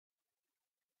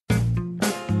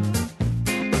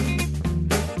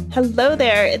Hello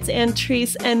there, it's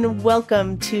Antrice, and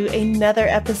welcome to another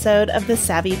episode of the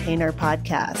Savvy Painter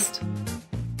podcast.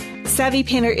 Savvy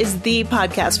Painter is the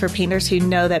podcast for painters who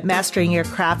know that mastering your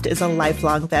craft is a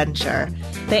lifelong venture.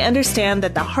 They understand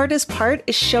that the hardest part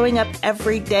is showing up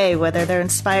every day, whether they're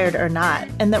inspired or not,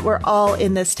 and that we're all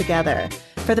in this together.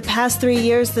 For the past 3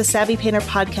 years, the Savvy Painter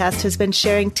podcast has been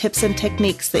sharing tips and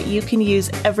techniques that you can use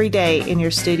every day in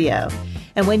your studio.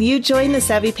 And when you join the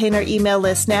Savvy Painter email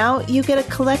list now, you get a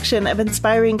collection of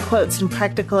inspiring quotes and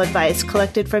practical advice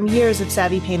collected from years of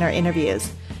Savvy Painter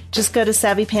interviews. Just go to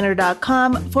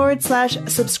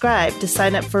savvypainter.com/subscribe to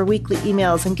sign up for weekly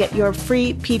emails and get your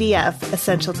free PDF,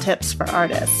 Essential Tips for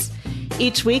Artists.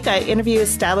 Each week, I interview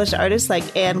established artists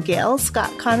like Anne Gale,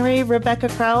 Scott Connery, Rebecca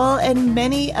Crowell, and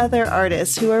many other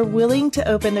artists who are willing to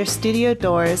open their studio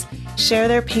doors, share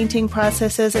their painting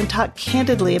processes, and talk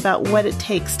candidly about what it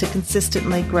takes to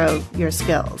consistently grow your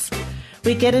skills.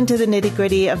 We get into the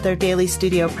nitty-gritty of their daily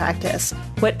studio practice,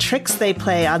 what tricks they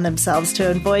play on themselves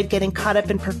to avoid getting caught up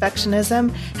in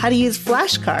perfectionism, how to use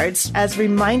flashcards as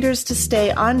reminders to stay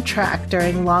on track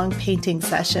during long painting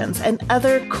sessions, and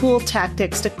other cool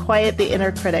tactics to quiet the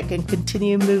inner critic and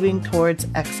continue moving towards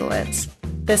excellence.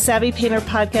 The Savvy Painter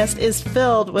podcast is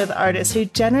filled with artists who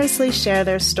generously share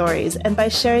their stories, and by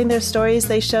sharing their stories,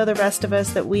 they show the rest of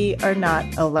us that we are not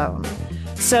alone.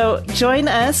 So join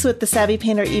us with the Savvy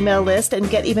Painter email list and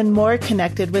get even more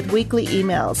connected with weekly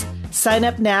emails. Sign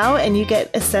up now and you get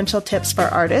essential tips for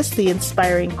artists, the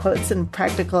inspiring quotes and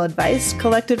practical advice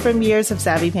collected from years of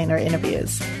Savvy Painter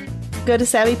interviews. Go to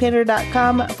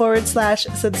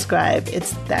savvypainter.com/subscribe.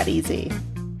 It's that easy.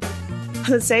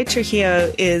 Jose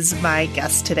Trujillo is my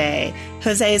guest today.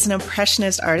 Jose is an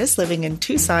impressionist artist living in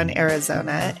Tucson,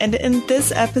 Arizona. And in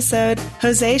this episode,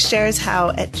 Jose shares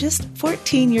how at just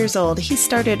 14 years old, he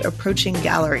started approaching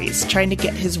galleries, trying to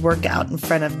get his work out in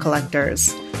front of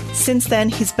collectors. Since then,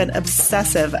 he's been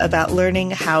obsessive about learning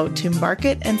how to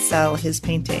market and sell his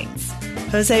paintings.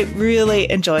 Jose really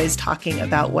enjoys talking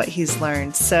about what he's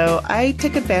learned, so I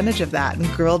took advantage of that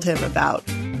and grilled him about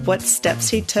what steps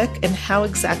he took and how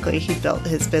exactly he built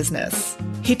his business.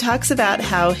 He talks about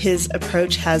how his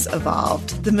approach has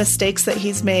evolved, the mistakes that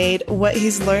he's made, what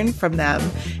he's learned from them,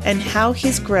 and how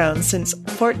he's grown since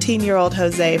 14-year-old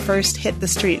Jose first hit the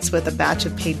streets with a batch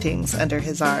of paintings under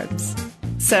his arms.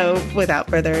 So, without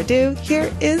further ado,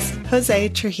 here is Jose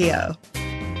Trujillo.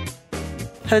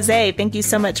 Jose, thank you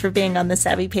so much for being on the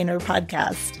Savvy Painter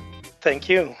podcast. Thank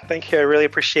you. Thank you. I really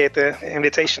appreciate the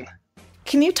invitation.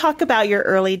 Can you talk about your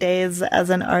early days as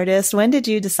an artist? When did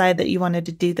you decide that you wanted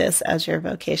to do this as your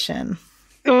vocation?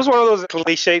 It was one of those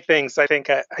cliche things. I think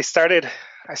I started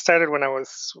when I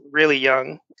was really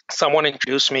young. Someone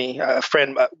introduced me, a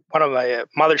friend, one of my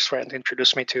mother's friends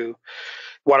introduced me to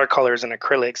watercolors and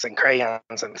acrylics and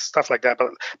crayons and stuff like that.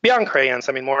 But beyond crayons,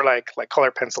 I mean, more like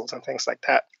color pencils and things like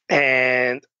that.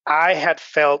 And I had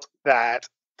felt that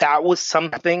was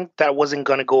something that wasn't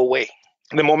going to go away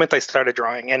the moment I started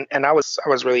drawing. And I was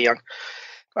really young.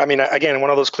 I mean, again, one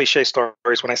of those cliche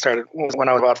stories when I was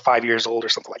about 5 years old or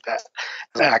something like that.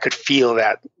 And I could feel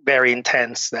that very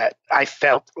intense, that I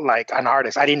felt like an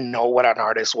artist. I didn't know what an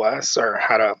artist was or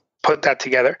how to put that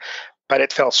together, but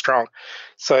it felt strong.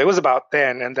 So it was about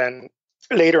then. And then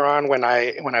later on, when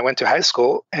I went to high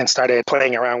school and started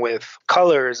playing around with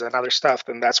colors and other stuff,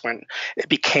 then that's when it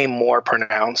became more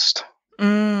pronounced.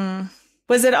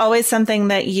 Was it always something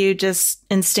that you just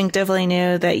instinctively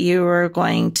knew that you were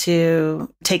going to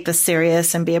take this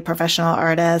serious and be a professional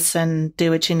artist and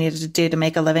do what you needed to do to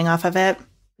make a living off of it?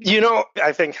 You know,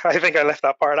 I think I left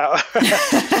that part out.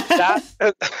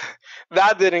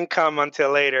 That didn't come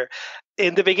until later.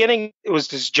 In the beginning, it was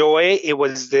this joy. It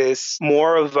was this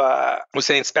more of, we'll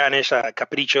say in Spanish,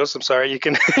 caprichos. I'm sorry, you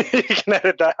can you can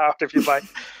edit that out if you'd like.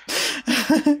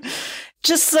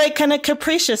 Just like kind of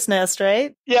capriciousness,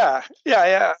 right? Yeah.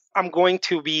 I'm going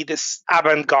to be this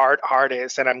avant-garde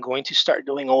artist, and I'm going to start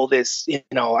doing all this. You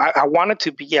know, I wanted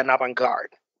to be an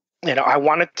avant-garde. You know, I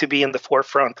wanted to be in the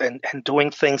forefront and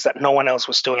doing things that no one else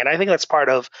was doing. And I think that's part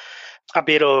of a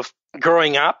bit of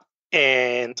growing up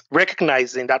and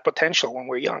recognizing that potential when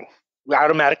we're young. We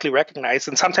automatically recognize,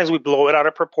 and sometimes we blow it out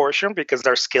of proportion because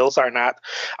our skills are not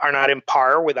in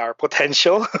par with our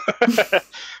potential.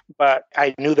 But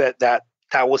I knew that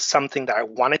was something that I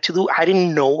wanted to do. I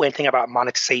didn't know anything about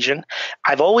monetization.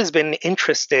 I've always been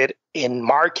interested in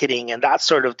marketing and that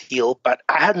sort of deal, but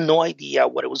I had no idea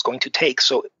what it was going to take.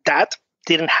 So that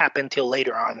didn't happen till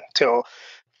later on, till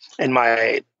in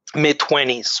my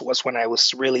mid-20s was when I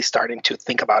was really starting to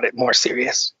think about it more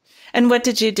serious. And what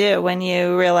did you do when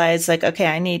you realized, like, okay,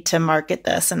 I need to market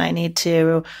this and I need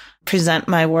to present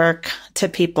my work to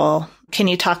people? Can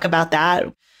you talk about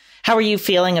that? How were you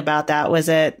feeling about that? Was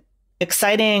it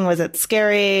exciting? Was it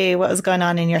scary? What was going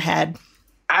on in your head?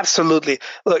 Absolutely.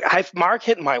 Look, I've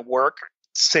marketed my work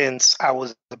since I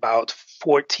was about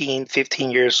 14,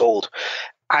 15 years old.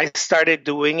 I started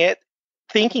doing it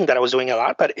thinking that I was doing a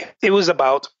lot, but it was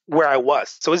about where I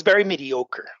was. So it's very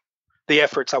mediocre, the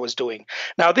efforts I was doing.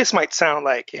 Now, this might sound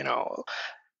like,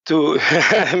 to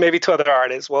maybe to other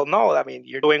artists, well, no, I mean,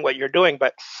 you're doing what you're doing.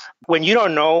 But when you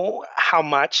don't know how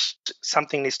much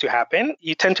something needs to happen,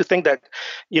 you tend to think that,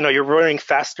 you're running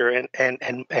faster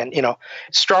and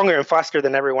stronger and faster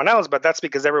than everyone else. But that's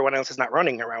because everyone else is not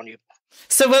running around you.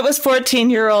 So what was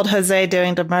 14-year-old Jose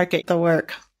doing to market the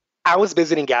work? I was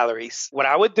visiting galleries. What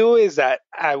I would do is that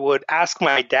I would ask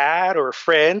my dad or a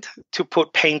friend to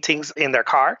put paintings in their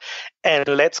car and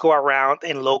let's go around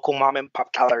in local mom and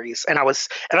pop galleries. And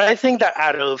I think that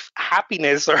out of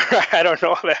happiness or I don't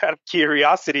know, out of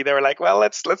curiosity, they were like, well,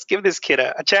 let's give this kid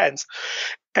a chance.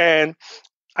 And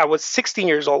I was 16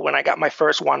 years old when I got my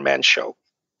first one-man show.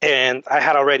 And I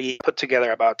had already put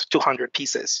together about 200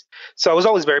 pieces. So I was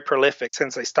always very prolific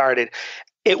since I started.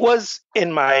 It was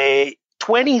in my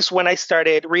 20s when I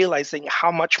started realizing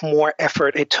how much more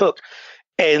effort it took.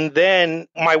 And then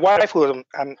my wife, who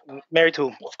I'm married to,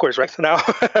 of course, right now,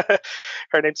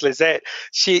 her name's Lizette,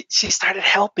 she started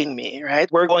helping me,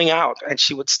 right? We're going out and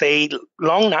she would stay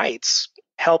long nights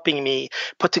helping me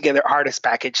put together artist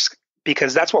packages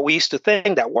because that's what we used to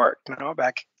think that worked,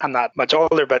 back. I'm not much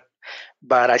older, but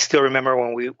I still remember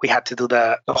when we had to do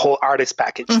the whole artist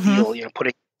package deal,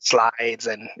 putting slides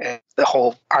and the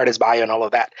whole artist bio and all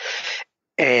of that.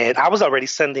 And I was already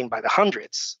sending by the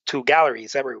hundreds to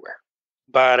galleries everywhere.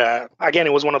 But again,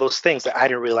 it was one of those things that I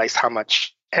didn't realize how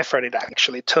much effort it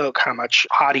actually took, how much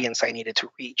audience I needed to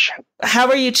reach. How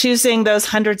were you choosing those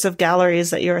hundreds of galleries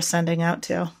that you were sending out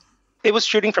to? It was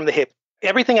shooting from the hip.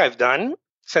 Everything I've done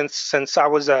since I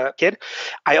was a kid,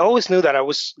 I always knew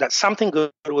that something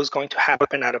good was going to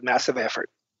happen out of massive effort.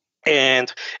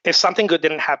 And if something good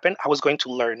didn't happen, I was going to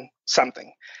learn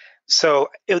something. So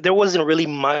there wasn't really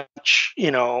much,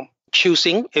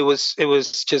 choosing. It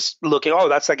was just looking, oh,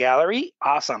 that's a gallery.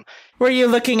 Awesome. Were you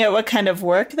looking at what kind of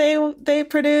work they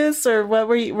produce, or what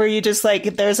were you just like,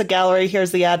 there's a gallery,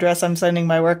 here's the address, I'm sending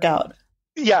my work out?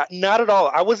 Yeah, not at all.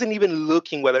 I wasn't even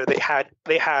looking whether they had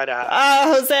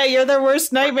Jose, you're their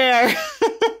worst nightmare.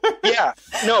 Yeah.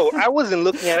 No, I wasn't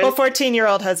looking at it. Well,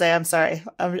 14-year-old Jose, I'm sorry.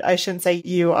 I shouldn't say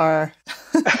you are.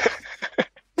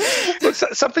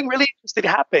 Something really interesting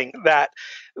happening that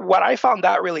what I found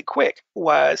out really quick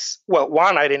was, well,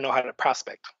 one, I didn't know how to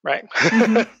prospect, right?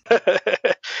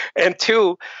 Mm-hmm. And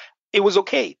two, it was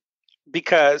okay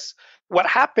because what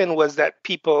happened was that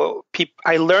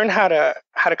I learned how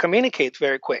to communicate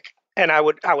very quick. And I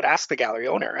would ask the gallery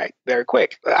owner, right, very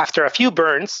quick. After a few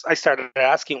burns, I started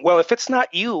asking, well, if it's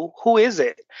not you, who is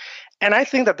it? And I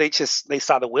think that they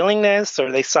saw the willingness,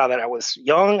 or they saw that I was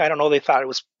young. I don't know. They thought it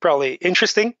was probably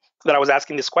interesting that I was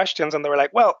asking these questions. And they were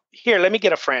like, well, here, let me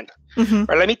get a friend,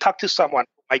 mm-hmm. or let me talk to someone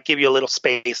who might give you a little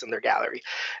space in their gallery.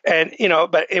 And,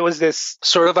 but it was this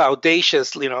sort of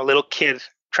audacious, little kid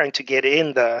trying to get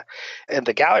in the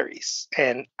galleries.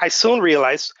 And I soon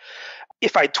realized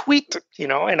if I tweaked,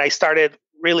 and I started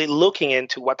really looking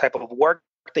into what type of work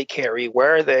they carry,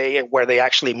 where they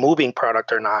actually moving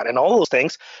product or not, and all those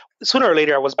things, sooner or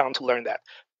later I was bound to learn that.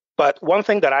 But one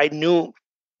thing that I knew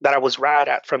that I was right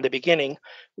at from the beginning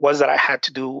was that I had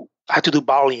to do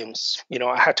volumes.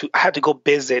 I had to go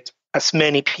visit as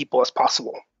many people as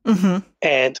possible, mm-hmm.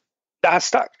 and that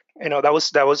stuck. That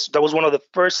was one of the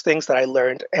first things that I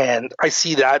learned, and I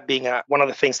see that being one of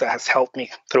the things that has helped me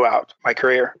throughout my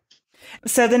career.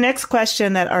 So the next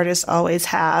question that artists always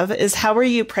have is, how were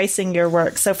you pricing your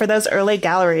work? So for those early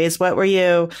galleries, what were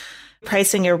you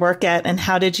pricing your work at, and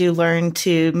how did you learn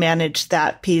to manage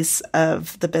that piece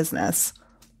of the business?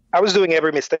 I was doing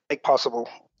every mistake possible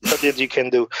that you can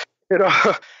do.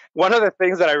 One of the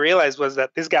things that I realized was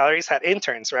that these galleries had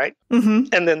interns, right?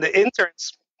 Mm-hmm. And then the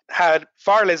interns had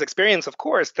far less experience, of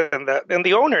course, than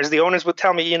the owners. The owners would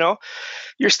tell me,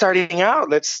 you're starting out.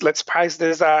 Let's price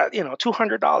this at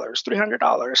 $200,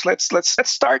 $300. Let's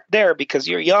start there because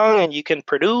you're young and you can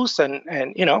produce and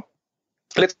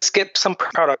let's get some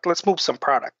product. Let's move some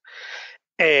product.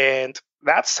 And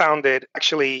that sounded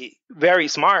actually very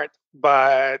smart,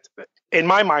 but in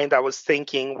my mind, I was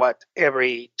thinking what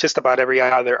just about every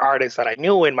other artist that I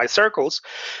knew in my circles,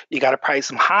 you got to price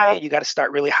them high. You got to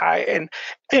start really high. And,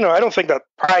 I don't think that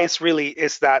price really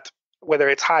is that, whether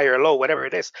it's high or low, whatever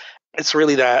it is, it's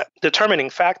really the determining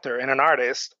factor in an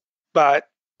artist. But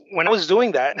when I was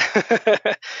doing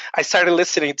that, I started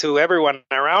listening to everyone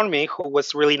around me who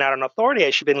was really not an authority.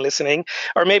 I should have been listening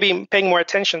or maybe paying more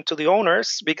attention to the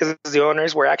owners because the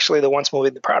owners were actually the ones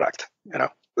moving the product, you know.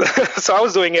 So I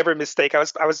was doing every mistake. I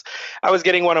was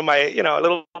getting one of my,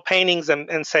 little paintings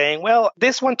and saying, well,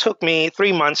 this one took me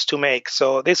 3 months to make.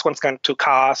 So this one's going to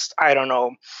cost, I don't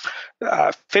know,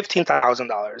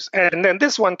 $15,000. And then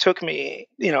this one took me,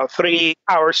 3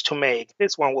 hours to make.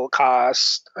 This one will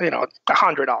cost, $100.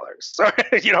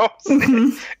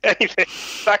 Mm-hmm. Anything,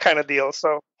 that kind of deal.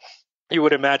 So you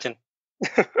would imagine.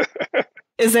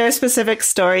 Is there a specific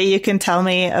story you can tell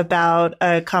me about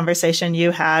a conversation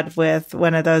you had with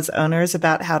one of those owners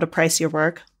about how to price your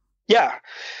work? Yeah,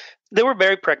 they were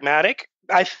very pragmatic.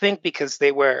 I think because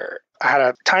I had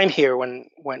a time here when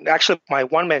actually my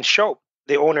one-man show,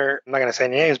 the owner, I'm not going to say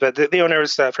any names, but the owner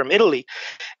is from Italy,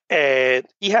 and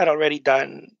he had already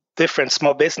done different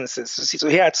small businesses. So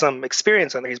he had some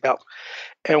experience under his belt.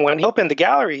 And when he opened the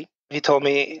gallery, he told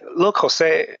me, look,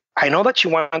 Jose, I know that you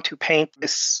want to paint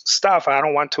this stuff. I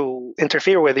don't want to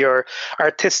interfere with your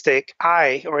artistic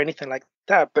eye or anything like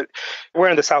that. But we're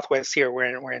in the Southwest here. We're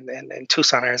in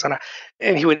Tucson, Arizona.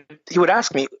 And he would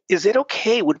ask me, is it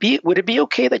okay? Would it be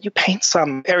okay that you paint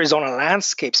some Arizona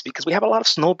landscapes? Because we have a lot of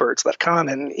snowbirds that come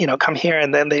and, come here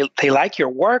and then they like your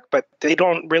work, but they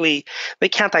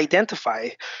can't identify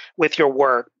with your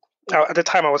work. Now, at the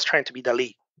time I was trying to be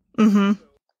Dali. Mm-hmm.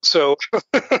 So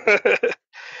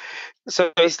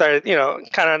so he started,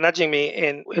 kind of nudging me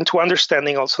into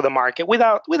understanding also the market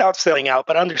without selling out,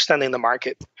 but understanding the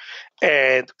market,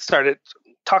 and started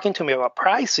talking to me about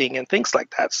pricing and things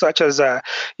like that, such as,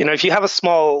 if you have a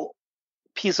small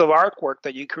piece of artwork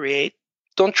that you create,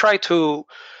 don't try to,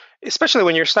 especially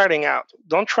when you're starting out,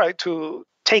 don't try to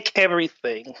take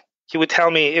everything. He would tell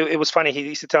me, it was funny, he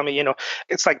used to tell me,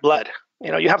 it's like blood,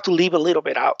 you have to leave a little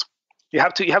bit out. You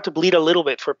have to bleed a little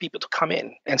bit for people to come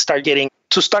in and start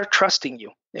trusting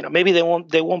you. Maybe they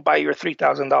won't buy your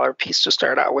 $3,000 piece to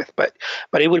start out with, but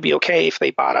it would be okay if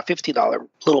they bought a $50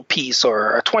 little piece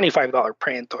or a $25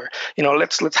 print, or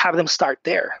let's have them start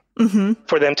there. Mm-hmm.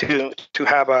 For them to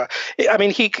have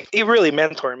he really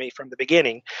mentored me from the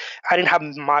beginning. I didn't have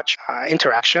much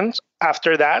interactions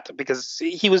after that because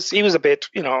he was a bit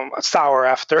sour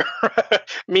after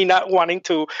me not wanting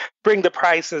to bring the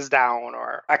prices down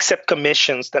or accept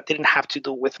commissions that didn't have to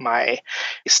do with my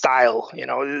style.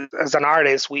 As an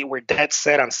artist, we were dead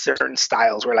set on certain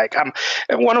styles. We're like,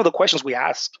 one of the questions we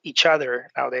ask each other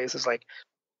nowadays is like,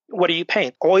 what do you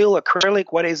paint? Oil, acrylic?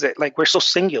 What is it? Like, we're so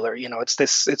singular, it's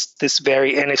this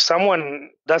very, and if someone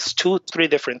does 2-3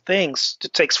 different things,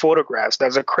 takes photographs,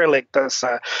 does acrylic, does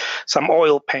some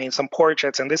oil paint, some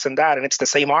portraits and this and that, and it's the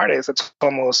same artist, it's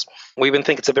almost, we even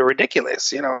think it's a bit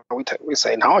ridiculous. We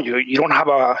say, no, you don't have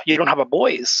a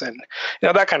voice, and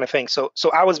that kind of thing. So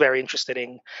I was very interested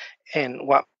in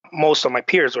what most of my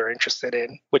peers were interested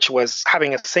in, which was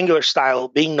having a singular style,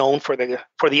 being known for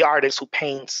the artist who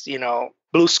paints,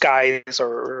 blue skies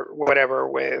or whatever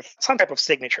with some type of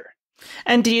signature.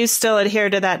 And do you still adhere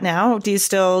to that now? Do you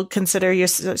still consider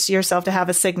yourself to have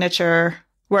a signature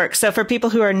work? So for people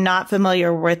who are not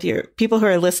familiar with people who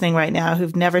are listening right now,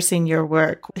 who've never seen your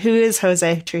work, who is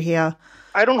Jose Trujillo?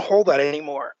 I don't hold that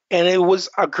anymore. And it was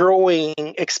a growing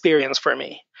experience for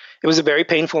me. It was a very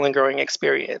painful and growing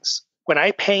experience. When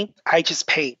I paint, I just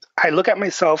paint. I look at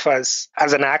myself as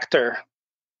an actor,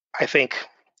 I think.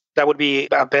 That would be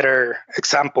a better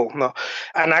example. No,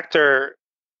 an actor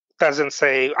doesn't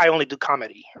say, I only do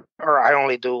comedy or I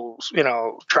only do,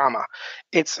 drama.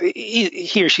 It's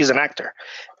he or she's an actor.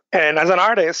 And as an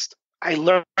artist, I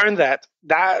learned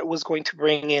that was going to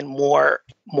bring in more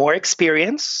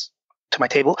experience to my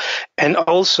table, and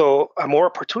also more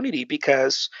opportunity,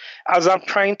 because as I'm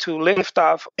trying to lift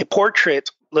off a portrait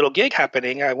little gig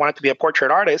happening, I wanted to be a portrait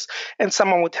artist, and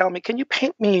someone would tell me, can you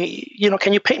paint me,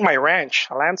 can you paint my ranch,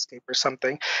 a landscape or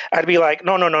something? I'd be like,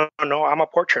 no, I'm a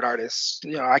portrait artist.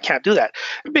 I can't do that.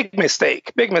 Big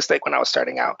mistake when I was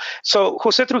starting out. So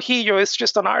Jose Trujillo is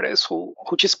just an artist who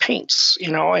just paints,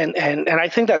 and I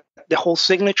think that the whole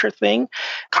signature thing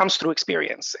comes through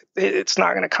experience. It's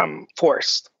not going to come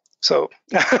forced. So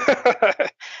I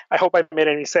hope I made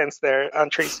any sense there,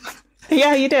 Andres.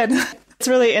 Yeah, you did. It's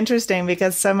really interesting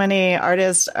because so many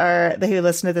artists who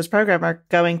listen to this program are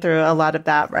going through a lot of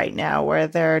that right now, where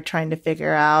they're trying to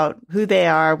figure out who they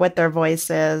are, what their voice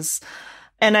is.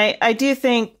 And I do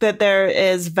think that there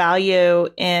is value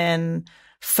in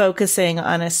focusing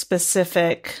on a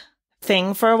specific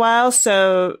thing for a while.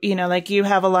 So, like you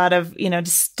have a lot of, to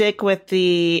stick with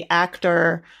the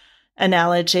actor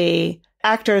analogy,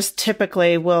 actors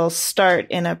typically will start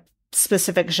in a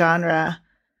specific genre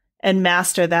and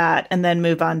master that and then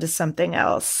move on to something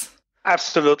else.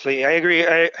 Absolutely. I agree.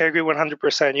 I agree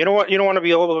 100%. You know what? You don't want to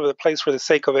be all over the place for the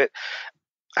sake of it.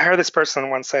 I heard this person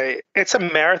once say, it's a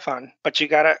marathon, but you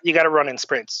gotta run in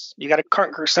sprints. You gotta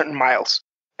conquer certain miles.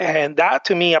 And that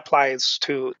to me applies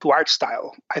to art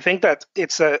style. I think that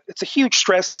it's a huge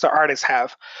stress that artists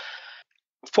have,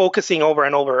 focusing over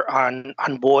and over on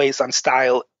voice, on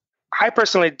style. I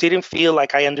personally didn't feel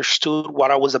like I understood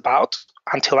what I was about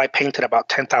until I painted about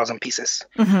 10,000 pieces.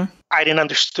 Mm-hmm. I didn't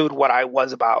understood what I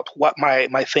was about, what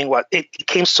my thing was. It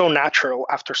came so natural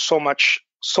after so much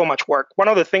work. One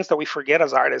of the things that we forget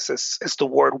as artists is the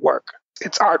word work.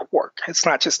 It's artwork. It's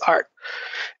not just art.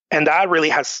 And that really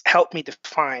has helped me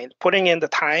define, putting in the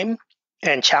time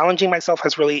and challenging myself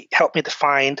has really helped me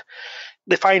define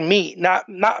me, not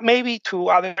maybe to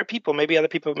other people. Maybe other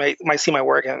people might see my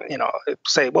work and,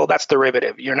 say, well, that's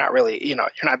derivative. You're not really, you're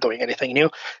not doing anything new.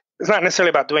 It's not necessarily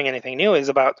about doing anything new. It's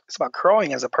about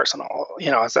growing as a personal,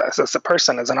 as a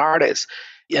person, as an artist.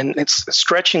 And it's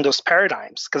stretching those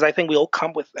paradigms, because I think we all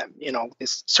come with them,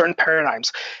 these certain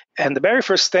paradigms. And the very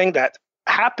first thing that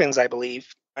happens, I believe,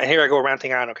 and here I go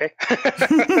ranting on, okay?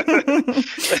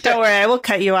 Don't worry, I will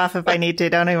cut you off if I need to.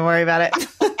 Don't even worry about it.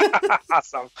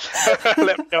 Awesome.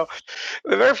 Let me know.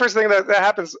 The very first thing that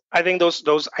happens, I think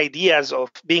those ideas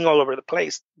of being all over the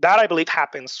place, that I believe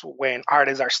happens when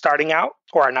artists are starting out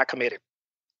or are not committed.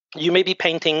 You may be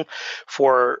painting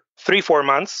for 3-4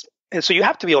 months, and so you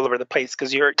have to be all over the place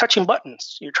because you're touching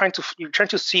buttons. You're trying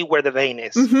to see where the vein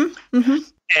is. Mm-hmm, mm-hmm.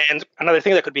 And another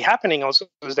thing that could be happening also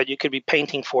is that you could be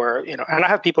painting for, and I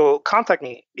have people contact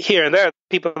me here and there,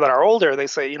 people that are older, they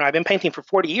say, I've been painting for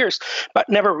 40 years, but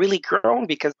never really grown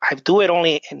because I do it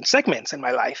only in segments in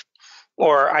my life.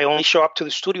 Or I only show up to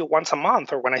the studio once a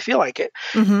month or when I feel like it.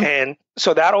 Mm-hmm. And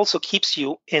so that also keeps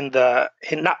you in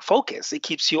not focus. It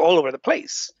keeps you all over the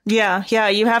place. Yeah.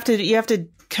 You have to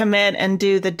commit and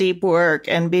do the deep work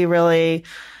and be really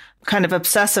kind of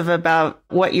obsessive about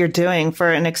what you're doing for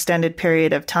an extended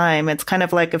period of time. It's kind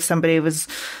of like if somebody was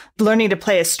learning to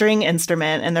play a string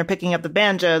instrument and they're picking up the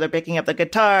banjo, they're picking up the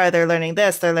guitar, they're learning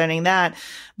this, they're learning that,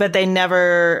 but they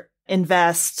never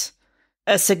invest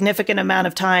a significant amount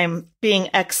of time being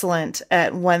excellent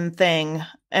at one thing.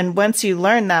 And once you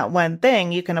learn that one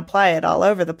thing, you can apply it all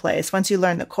over the place. Once you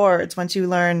learn the chords, once you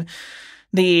learn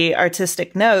the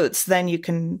artistic notes, then you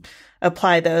can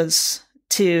apply those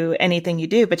to anything you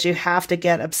do, but you have to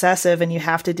get obsessive and you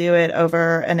have to do it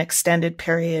over an extended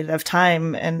period of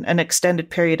time. And an extended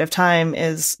period of time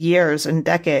is years and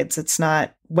decades. It's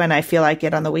not when I feel like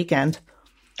it on the weekend.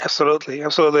 Absolutely.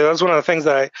 Absolutely. That's one of the things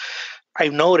that I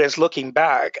noticed looking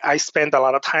back. I spent a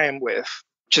lot of time with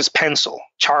just pencil,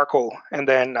 charcoal, and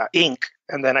then ink.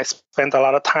 And then I spent a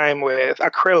lot of time with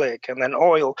acrylic and then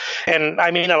oil. And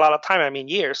I mean, a lot of time, I mean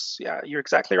years. Yeah, you're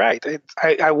exactly right.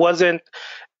 I wasn't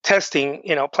testing,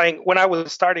 playing when I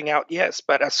was starting out, yes.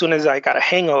 But as soon as I got a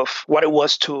hang of what it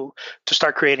was to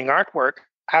start creating artwork,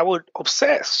 I would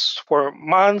obsess for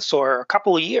months or a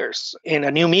couple of years in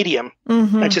a new medium.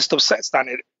 Mm-hmm. I just obsessed on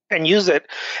it and use it,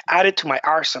 add it to my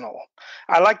arsenal.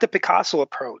 I like the Picasso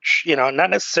approach, not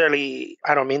necessarily,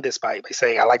 I don't mean this by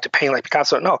saying I like to paint like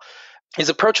Picasso. No, his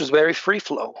approach was very free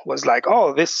flow, was like,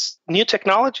 oh, this new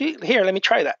technology, here, let me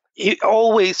try that.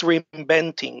 Always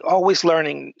reinventing, always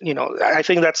learning. I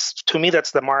think to me,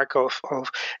 that's the mark of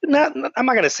not, I'm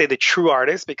not going to say the true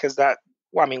artist because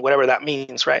whatever that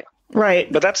means, right?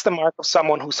 Right. But that's the mark of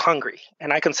someone who's hungry.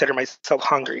 And I consider myself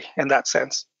hungry in that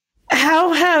sense.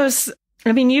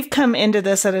 You've come into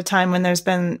this at a time when there's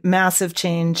been massive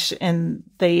change in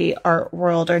the art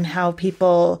world and how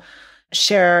people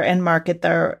share and market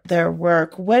their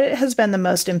work. What has been the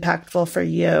most impactful for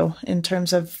you in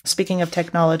terms of, speaking of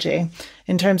technology,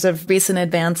 in terms of recent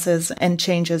advances and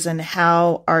changes in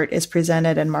how art is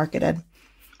presented and marketed?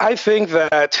 I think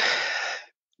that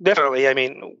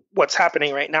definitely, what's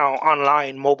happening right now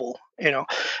online, mobile,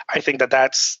 I think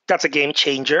that's a game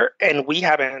changer, and we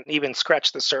haven't even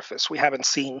scratched the surface. We haven't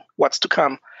seen what's to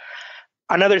come.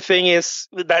 Another thing is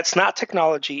that's not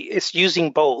technology, it's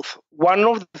using both. One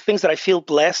of the things that I feel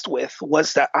blessed with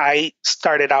was that I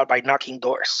started out by knocking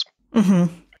doors.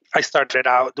 Mm-hmm. I started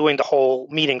out doing the whole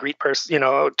meet and greet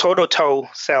toe-to-toe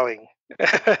selling.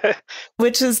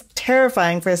 Which is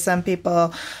terrifying for some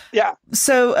people. Yeah.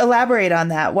 So elaborate on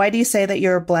that. Why do you say that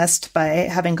you're blessed by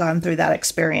having gone through that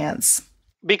experience?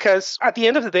 Because at the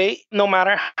end of the day, no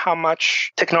matter how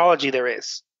much technology there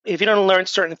is, if you don't learn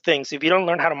certain things, if you don't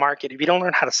learn how to market, if you don't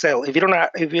learn how to sell, if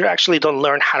you actually don't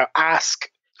learn how to ask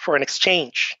for an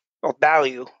exchange, of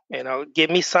value. Give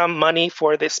me some money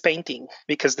for this painting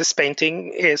because this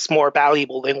painting is more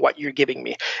valuable than what you're giving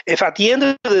me. If at the end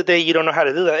of the day you don't know how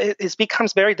to do that, it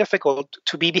becomes very difficult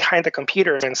to be behind the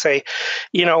computer and say,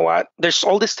 you know what, there's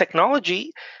all this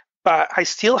technology, but I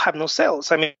still have no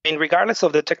sales. I mean, regardless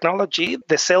of the technology,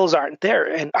 the sales aren't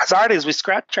there. And as artists, we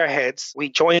scratch our heads. We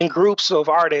join groups of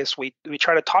artists. We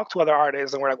try to talk to other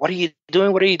artists, and we're like, what are you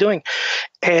doing? What are you doing?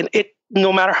 And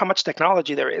no matter how much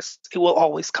technology there is, it will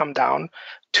always come down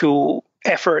to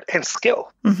effort and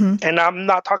skill. Mm-hmm. And I'm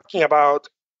not talking about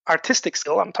artistic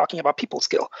skill. I'm talking about people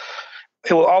skill.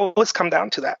 It will always come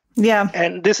down to that. Yeah.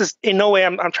 And this is in no way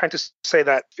I'm trying to say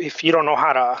that if you don't know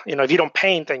how to, if you don't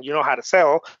paint and you know how to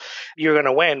sell, you're going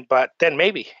to win. But then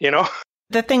maybe,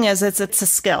 The thing is, it's a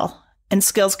skill, and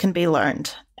skills can be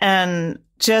learned. And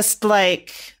just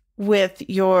like with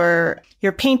your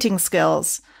painting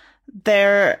skills,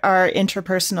 there are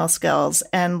interpersonal skills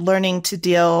and learning to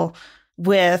deal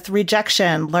with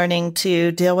rejection, learning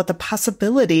to deal with the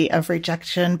possibility of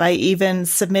rejection by even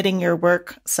submitting your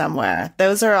work somewhere.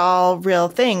 Those are all real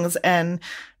things. And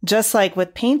just like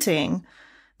with painting,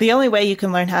 the only way you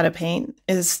can learn how to paint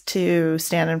is to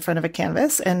stand in front of a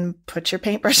canvas and put your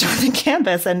paintbrush on the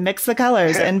canvas and mix the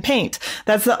colors and paint.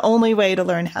 That's the only way to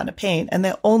learn how to paint. And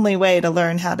the only way to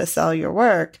learn how to sell your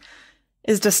work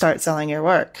is to start selling your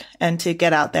work and to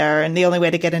get out there. And the only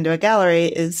way to get into a gallery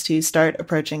is to start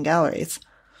approaching galleries.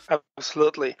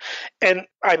 Absolutely. And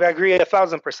I agree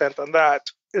 1,000% on that.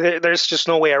 There's just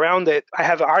no way around it. I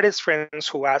have artist friends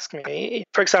who ask me,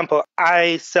 for example,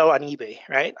 I sell on eBay,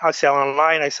 right? I sell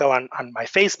online. I sell on my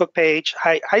Facebook page.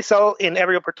 I sell in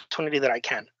every opportunity that I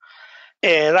can.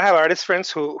 And I have artist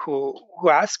friends who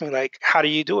ask me, like, how do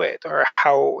you do it? Or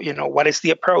how, what is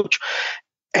the approach?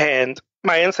 And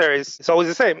my answer is always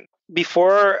the same.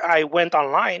 Before I went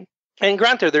online, and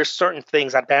granted, there's certain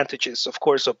things, advantages, of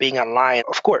course, of being online,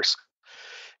 of course.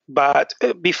 But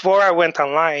before I went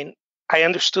online, I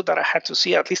understood that I had to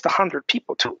see at least 100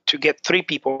 people to get 3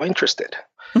 people interested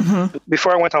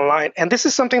before I went online. And this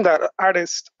is something that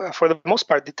artists, for the most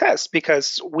part, detest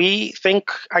because we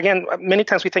think, again, many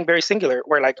times we think very singular.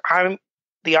 We're like, I'm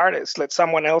the artist, let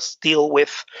someone else deal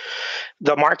with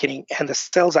the marketing and the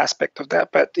sales aspect of that.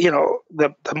 But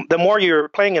the more you're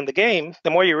playing in the game,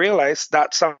 the more you realize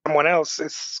that someone else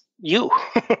is you.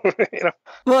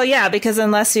 Well, yeah, because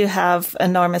unless you have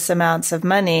enormous amounts of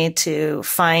money to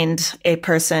find a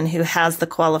person who has the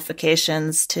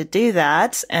qualifications to do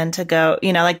that and to go,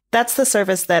 that's the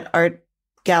service that art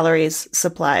galleries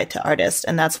supply to artists,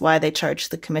 and that's why they charge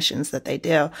the commissions that they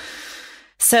do.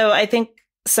 So I think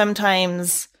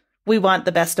sometimes we want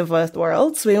the best of both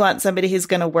worlds. We want somebody who's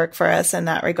going to work for us in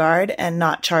that regard and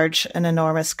not charge an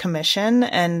enormous commission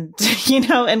and,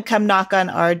 and come knock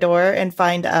on our door and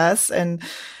find us and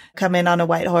come in on a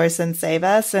white horse and save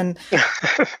us. And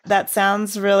that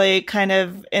sounds really kind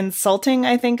of insulting,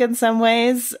 I think, in some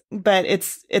ways, but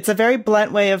it's a very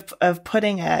blunt way of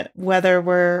putting it, whether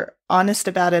we're honest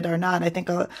about it or not. I think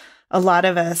a lot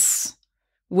of us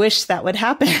wish that would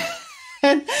happen.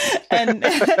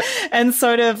 and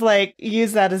sort of like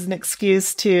use that as an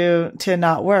excuse to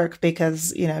not work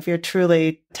because, if you're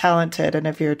truly talented and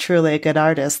if you're truly a good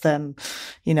artist, then,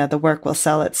 the work will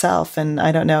sell itself. And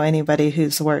I don't know anybody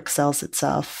whose work sells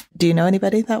itself. Do you know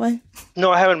anybody that way?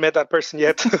 No, I haven't met that person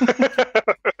yet.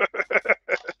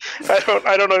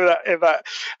 I don't know if that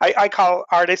I call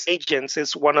artist agents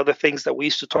is one of the things that we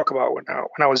used to talk about when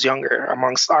I was younger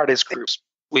amongst artist groups.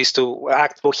 We used to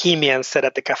act bohemian, sit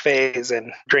at the cafes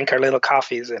and drink our little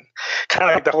coffees and kind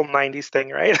of like the whole 90s thing,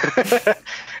 right?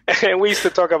 And we used to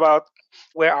talk about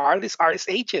where are these artist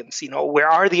agents? Where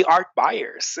are the art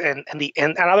buyers and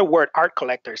another word, art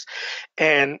collectors?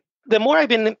 And the more I've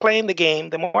been playing the game,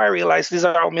 the more I realize these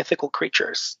are all mythical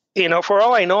creatures. For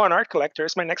all I know, an art collector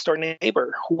is my next door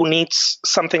neighbor who needs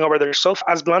something over their sofa,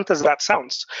 as blunt as that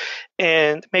sounds.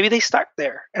 And maybe they start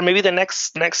there. And maybe the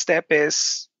next step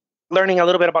is learning a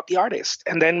little bit about the artist.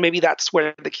 And then maybe that's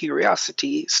where the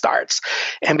curiosity starts.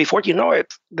 And before you know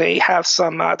it, they have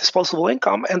some disposable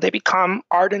income and they become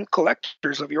ardent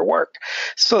collectors of your work.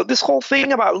 So this whole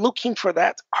thing about looking for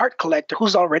that art collector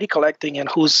who's already collecting and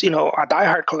who's, a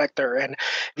diehard collector, and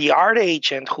the art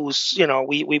agent who's,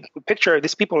 we picture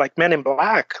these people like Men in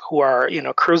Black who are,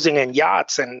 cruising in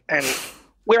yachts and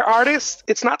we're artists.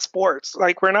 It's not sports.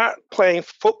 Like, we're not playing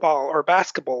football or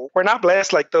basketball. We're not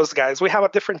blessed like those guys. We have a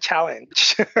different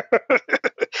challenge.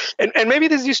 and maybe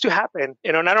this used to happen,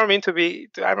 and I don't mean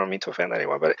to offend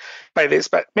anyone, but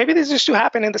maybe this used to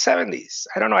happen in the 70s.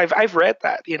 I don't know. I've read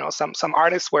that, some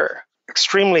artists were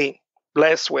extremely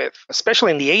blessed with,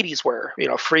 especially in the 80s where,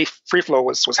 free flow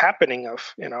was happening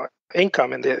of,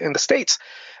 income in the States.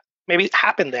 Maybe it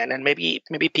happened then, and maybe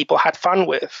people had fun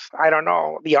with, I don't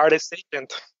know, the artist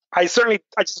agent. I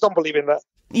just don't believe in that.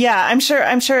 Yeah, I'm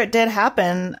sure it did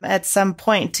happen at some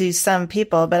point to some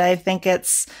people, but I think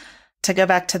it's, to go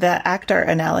back to the actor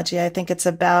analogy, I think it's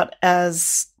about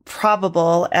as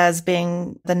probable as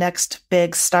being the next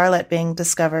big starlet being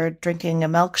discovered drinking a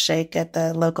milkshake at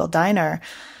the local diner.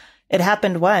 It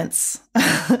happened once.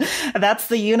 That's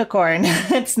the unicorn.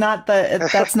 That's not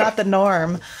the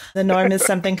norm. The norm is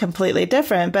something completely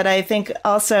different. But I think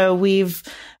also we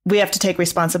have to take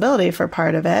responsibility for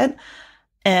part of it.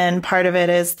 And part of it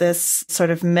is this sort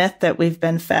of myth that we've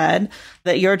been fed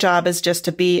that your job is just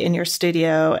to be in your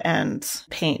studio and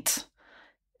paint.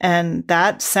 And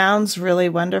that sounds really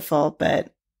wonderful,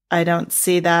 but I don't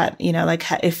see that, like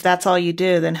if that's all you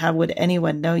do, then how would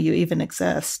anyone know you even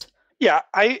exist? Yeah,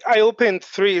 I opened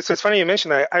 3. So it's funny you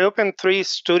mentioned that. I opened 3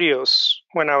 studios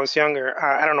when I was younger.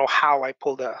 I don't know how I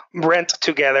pulled a rent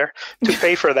together to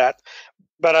pay for that,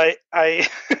 but I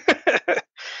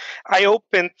I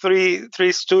opened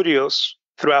three studios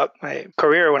throughout my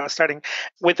career when I was starting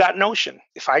with that notion.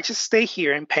 If I just stay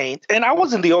here and paint, and I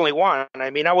wasn't the only one. I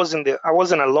mean, I wasn't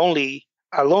a lonely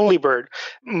bird.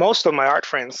 Most of my art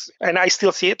friends, and I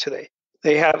still see it today,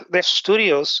 they have their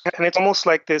studios, and it's almost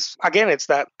like this. Again, it's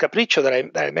that capricho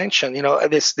that I mentioned.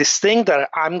 This thing that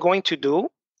I'm going to do,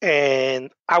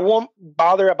 and I won't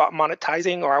bother about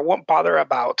monetizing, or I won't bother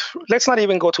about. Let's not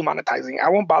even go to monetizing. I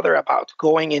won't bother about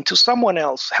going into someone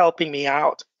else helping me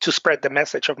out to spread the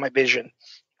message of my vision,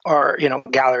 or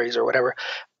galleries or whatever,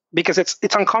 because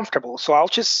it's uncomfortable. So I'll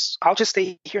just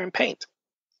stay here and paint.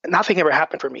 Nothing ever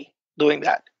happened for me doing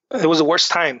that. It was the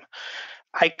worst time.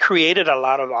 I created a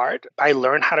lot of art. I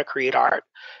learned how to create art,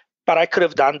 but I could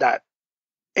have done that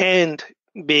and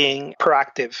being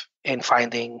proactive in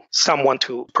finding someone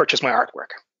to purchase my artwork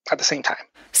at the same time.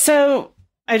 So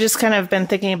I just kind of been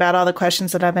thinking about all the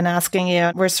questions that I've been asking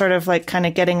you. We're sort of like kind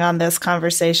of getting on this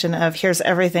conversation of here's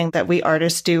everything that we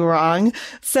artists do wrong.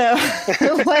 So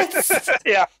let's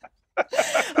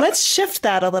shift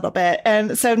that a little bit.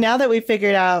 And so now that we've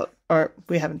figured out, or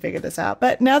we haven't figured this out,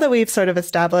 but now that we've sort of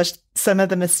established some of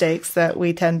the mistakes that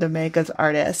we tend to make as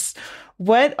artists,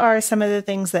 what are some of the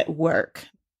things that work?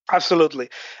 Absolutely.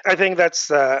 I think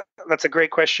that's a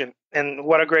great question. And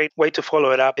what a great way to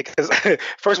follow it up, because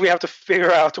first we have to figure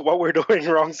out what we're doing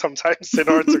wrong sometimes in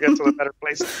order to get to a better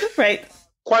place. Right.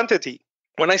 Quantity.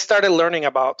 When I started learning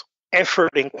about effort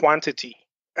in quantity,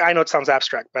 I know it sounds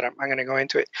abstract, but I'm going to go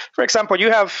into it. For example,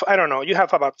 you have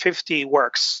about 50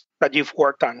 works that you've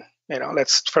worked on,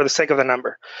 let's, for the sake of the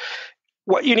number.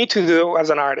 What you need to do as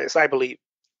an artist, I believe,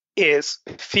 is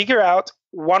figure out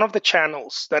one of the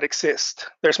channels that exist.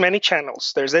 There's many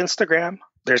channels. There's Instagram,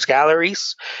 there's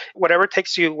galleries, whatever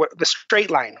takes you, the straight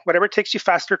line, whatever takes you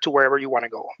faster to wherever you want to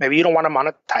go. Maybe you don't want to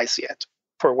monetize yet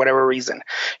for whatever reason.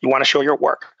 You want to show your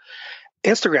work.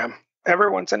 Instagram,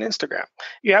 everyone's on Instagram.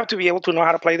 You have to be able to know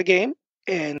how to play the game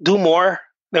and do more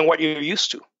than what you're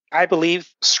used to. I believe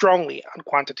strongly on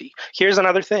quantity. Here's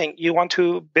another thing. You want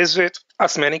to visit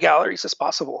as many galleries as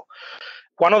possible.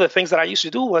 One of the things that I used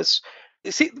to do was,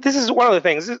 see, this is one of the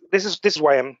things, this is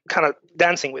why I'm kind of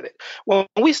dancing with it. When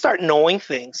we start knowing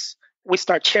things, we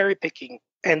start cherry picking,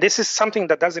 and this is something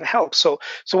that doesn't help. So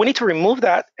we need to remove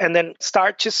that and then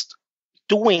start just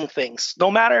doing things.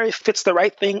 No matter if it's the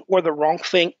right thing or the wrong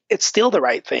thing, it's still the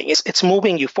right thing. It's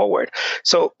moving you forward.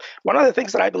 So one of the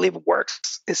things that I believe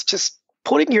works is just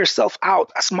putting yourself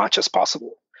out as much as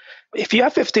possible. If you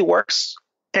have 50 works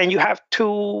and you have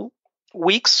 2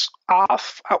 weeks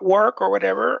off at work or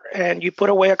whatever, and you put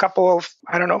away a couple of,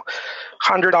 I don't know,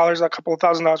 $100, a couple of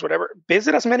 $1,000, whatever,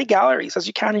 visit as many galleries as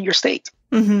you can in your state.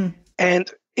 Mm-hmm.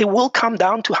 And it will come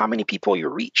down to how many people you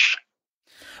reach.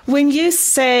 When you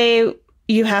say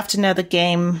you have to know the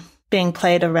game being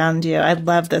played around you, I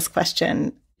love this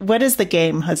question. What is the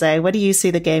game, Jose? What do you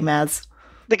see the game as?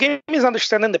 The game is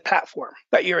understanding the platform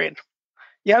that you're in.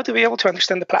 You have to be able to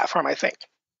understand the platform, I think.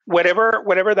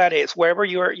 Whatever that is, wherever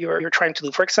you're trying to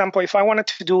do. For example, if I wanted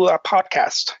to do a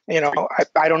podcast,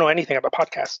 I don't know anything about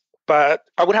podcasts, but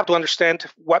I would have to understand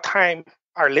what time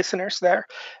are listeners there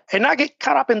and not get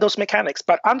caught up in those mechanics,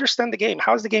 but understand the game.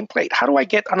 How is the game played? How do I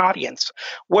get an audience?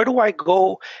 Where do I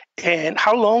go? And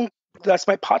how long does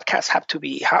my podcast have to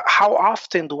be? How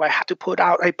often do I have to put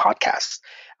out a podcast?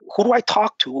 Who do I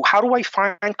talk to? How do I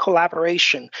find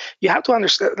collaboration? You have to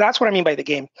understand. That's what I mean by the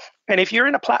game. And if you're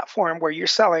in a platform where you're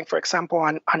selling, for example,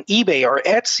 on eBay or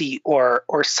Etsy or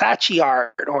Saatchi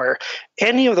Art or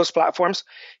any of those platforms,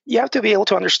 you have to be able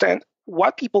to understand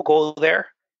what people go there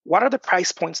What are the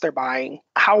price points they're buying?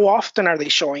 How often are they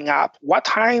showing up? What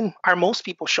time are most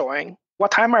people showing?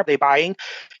 What time are they buying?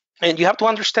 And you have to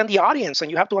understand the audience,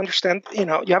 and you have to understand,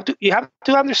 you have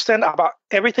to understand about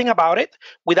everything about it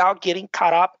without getting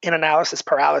caught up in analysis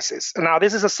paralysis. And now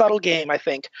this is a subtle game, I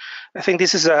think. I think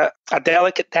this is a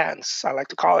delicate dance, I like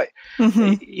to call it.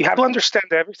 Mm-hmm. You have to understand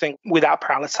everything without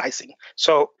paralyzing.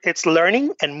 So it's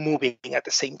learning and moving at the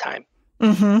same time.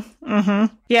 Mm-hmm.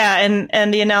 Mm-hmm. Yeah,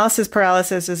 and the analysis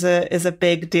paralysis is a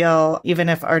big deal, even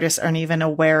if artists aren't even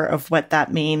aware of what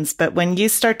that means. But when you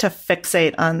start to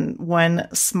fixate on one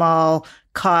small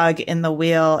cog in the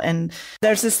wheel, and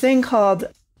there's this thing called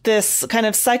this kind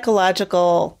of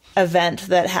psychological event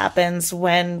that happens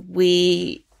when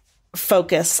we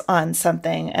focus on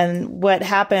something. And what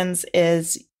happens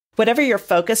is whatever you're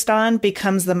focused on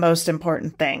becomes the most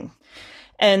important thing.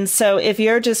 And so if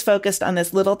you're just focused on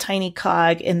this little tiny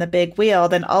cog in the big wheel,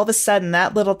 then all of a sudden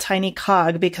that little tiny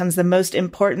cog becomes the most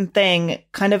important thing,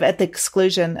 kind of at the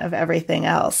exclusion of everything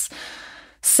else.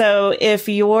 So if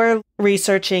you're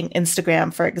researching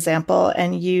Instagram, for example,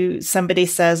 and somebody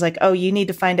says like, oh, you need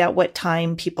to find out what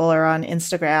time people are on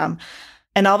Instagram.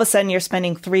 And all of a sudden you're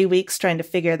spending 3 weeks trying to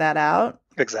figure that out.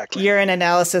 Exactly. You're in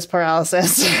analysis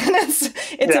paralysis.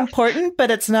 It's important, but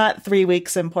it's not 3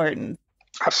 weeks important.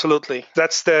 Absolutely.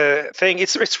 That's the thing.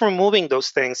 It's removing those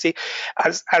things. See,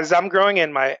 as I'm growing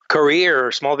in my career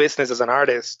or small business as an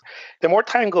artist, the more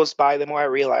time goes by, the more I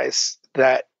realize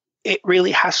that it really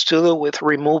has to do with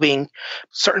removing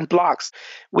certain blocks.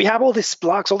 We have all these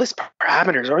blocks, all these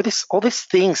parameters, all these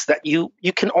things that you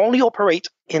can only operate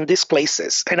in these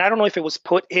places. And I don't know if it was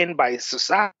put in by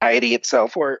society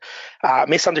itself or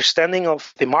misunderstanding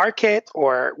of the market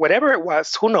or whatever it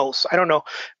was. Who knows? I don't know.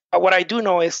 But what I do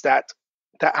know is that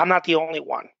I'm not the only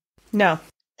one. No.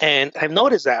 And I've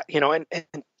noticed that, and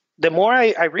the more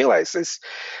I realize is,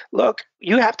 look,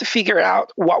 you have to figure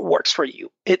out what works for you.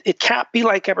 It can't be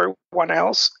like everyone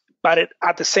else, but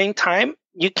at the same time,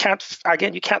 you can't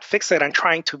fix it on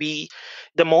trying to be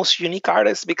the most unique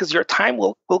artist because your time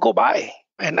will go by.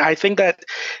 And I think that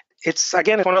it's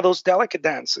one of those delicate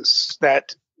dances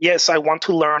that, yes, I want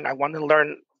to learn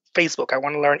Facebook. I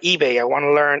want to learn eBay. I want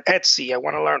to learn Etsy. I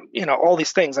want to learn, all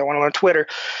these things. I want to learn Twitter.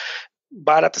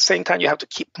 But at the same time, you have to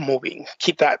keep moving,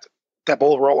 keep that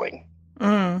ball rolling.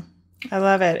 I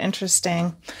love it.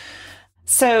 Interesting.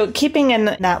 So keeping in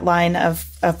that line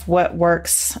of what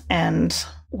works and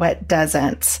what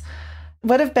doesn't,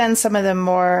 what have been some of the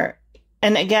more,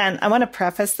 and again, I want to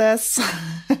preface this,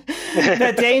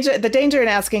 the danger in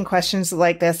asking questions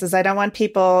like this is I don't want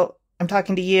people, I'm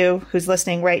talking to you who's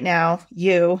listening right now,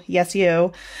 you,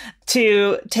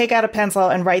 to take out a pencil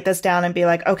and write this down and be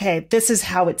like, okay, this is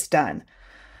how it's done.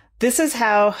 This is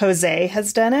how Jose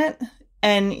has done it.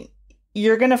 And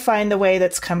you're going to find the way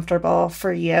that's comfortable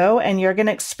for you. And you're going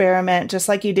to experiment just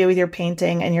like you do with your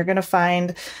painting. And you're going to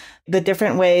find the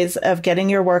different ways of getting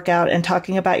your work out and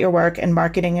talking about your work and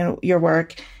marketing your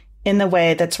work in the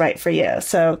way that's right for you.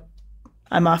 So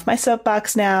I'm off my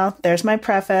soapbox now. There's my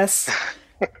preface.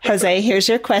 Jose, here's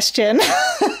your question.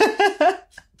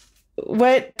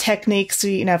 What techniques,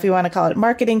 if you want to call it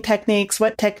marketing techniques,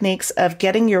 what techniques of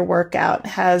getting your work out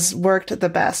has worked the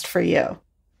best for you?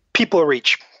 People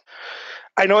reach.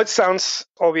 I know it sounds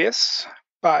obvious,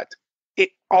 but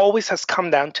it always has come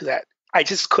down to that. I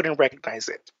just couldn't recognize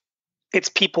it. It's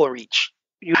people reach.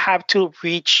 You have to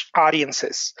reach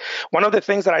audiences. One of the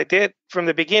things that I did from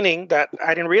the beginning that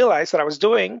I didn't realize that I was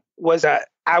doing was that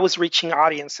I was reaching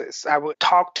audiences. I would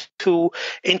talk to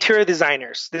interior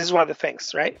designers. This is one of the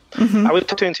things, right? Mm-hmm. I would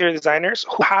talk to interior designers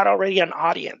who had already an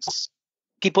audience.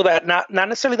 People that not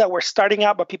necessarily that were starting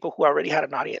out, but people who already had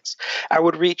an audience. I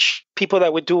would reach people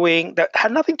that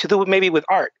had nothing to do with maybe with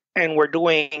art and were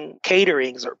doing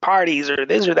caterings or parties or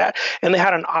this or that, and they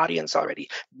had an audience already.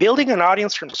 Building an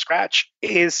audience from scratch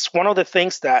is one of the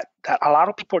things that a lot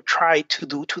of people try to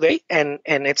do today, and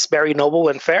it's very noble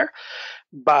and fair.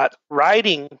 But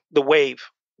riding the wave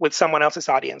with someone else's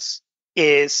audience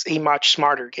is a much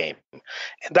smarter game. And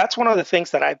that's one of the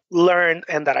things that I've learned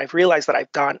and that I've realized that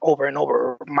I've done over and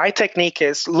over. My technique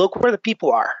is look where the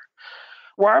people are.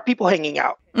 Where are people hanging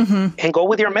out? Mm-hmm. And go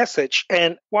with your message.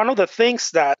 And one of the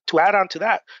things that, to add on to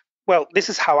that, well, this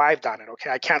is how I've done it, okay?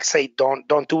 I can't say don't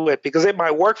do it because it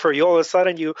might work for you. All of a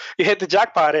sudden you hit the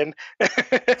jackpot and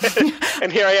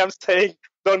and here I am saying,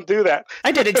 don't do that.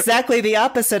 I did exactly the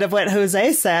opposite of what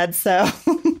Jose said, so.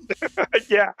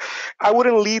 Yeah, I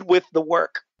wouldn't lead with the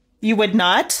work. You would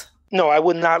not? No, I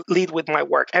would not lead with my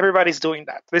work. Everybody's doing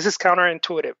that. This is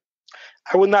counterintuitive.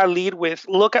 I would not lead with,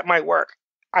 look at my work.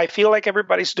 I feel like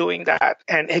everybody's doing that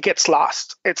and it gets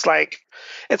lost. It's like,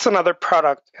 it's another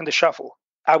product in the shuffle.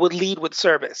 I would lead with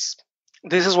service.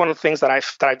 This is one of the things that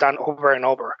I've done over and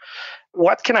over.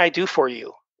 What can I do for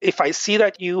you? If I see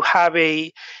that you have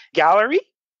a gallery,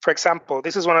 for example,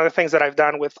 this is one of the things that I've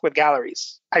done with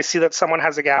galleries. I see that someone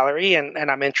has a gallery and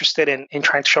I'm interested in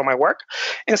trying to show my work.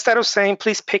 Instead of saying,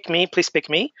 please pick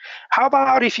me, how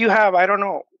about if you have, I don't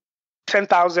know,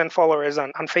 10,000 followers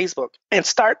on Facebook, and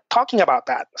start talking about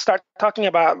that. Start talking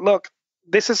about, look,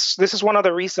 this is one of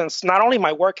the reasons not only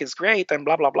my work is great and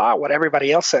blah, blah, blah, what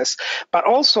everybody else says, but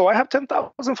also I have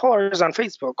 10,000 followers on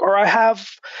Facebook, or I have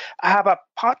a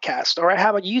podcast, or I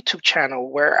have a YouTube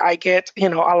channel where I get, a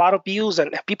lot of views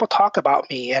and people talk about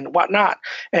me and whatnot.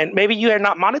 And maybe you are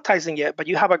not monetizing yet, but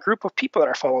you have a group of people that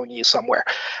are following you somewhere.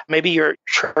 Maybe your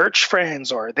church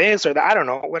friends or this or that, I don't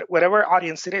know, whatever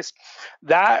audience it is.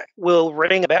 That will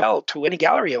ring a bell to any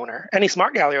gallery owner, any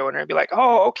smart gallery owner, and be like,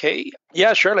 oh, okay,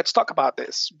 yeah, sure, let's talk about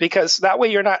this. Because that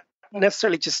way you're not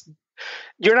necessarily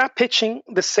you're not pitching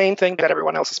the same thing that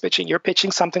everyone else is pitching. You're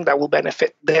pitching something that will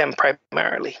benefit them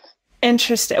primarily.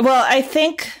 Interesting. Well, I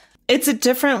think it's a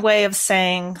different way of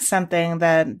saying something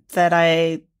that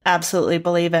I absolutely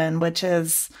believe in, which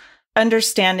is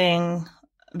understanding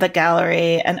the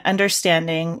gallery and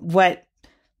understanding what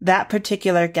that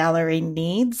particular gallery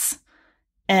needs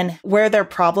and where their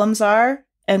problems are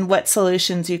and what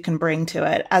solutions you can bring to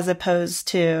it, as opposed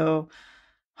to,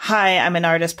 hi, I'm an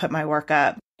artist, put my work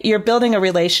up. You're building a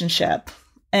relationship.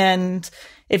 And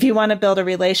if you want to build a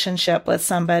relationship with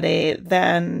somebody,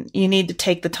 then you need to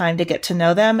take the time to get to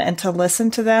know them and to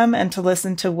listen to them and to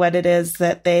listen to what it is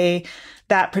that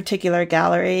that particular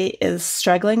gallery is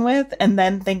struggling with. And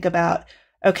then think about,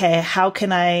 okay, how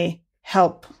can I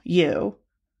help you?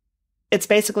 It's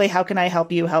basically, how can I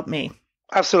help you help me?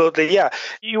 Absolutely. Yeah.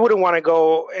 You wouldn't want to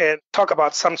go and talk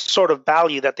about some sort of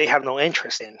value that they have no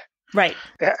interest in. Right.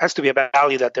 It has to be a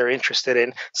value that they're interested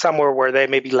in, somewhere where they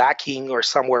may be lacking or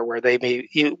somewhere where they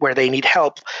need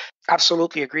help.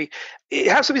 Absolutely agree.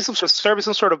 It has to be some sort of service,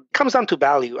 some sort of, comes down to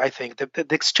value, I think. The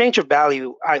exchange of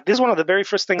value. This is one of the very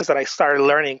first things that I started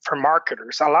learning from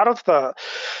marketers. A lot of the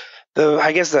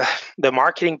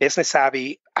marketing business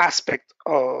savvy aspect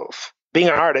of being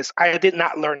an artist, I did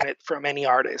not learn it from any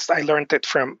artist. I learned it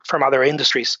from other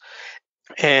industries.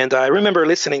 And I remember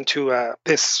listening to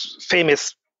this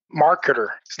famous marketer.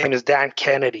 His name is Dan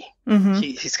Kennedy. Mm-hmm.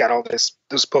 He's got all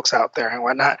those books out there and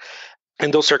whatnot.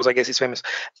 In those circles, I guess he's famous.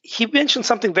 He mentioned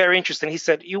something very interesting. He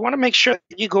said, you want to make sure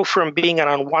that you go from being an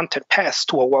unwanted pest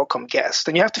to a welcome guest.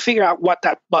 And you have to figure out what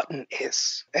that button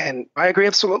is. And I agree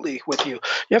absolutely with you.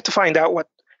 You have to find out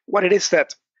what it is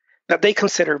that they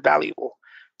consider valuable,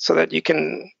 so that you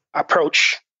can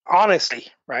approach honestly,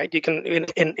 right? You can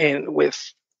in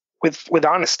with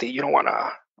honesty. You don't want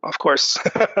to, of course,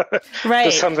 right.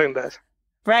 do something that.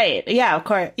 Right. Yeah, of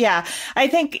course. Yeah. I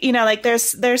think,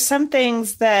 there's some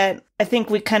things that I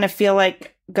think we kind of feel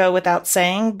like go without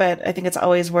saying, but I think it's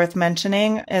always worth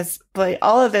mentioning, is like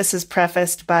all of this is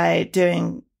prefaced by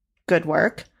doing good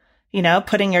work,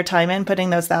 putting your time in,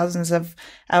 putting those thousands of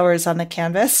hours on the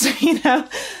canvas,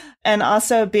 and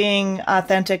also being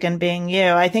authentic and being you.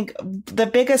 I think the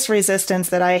biggest resistance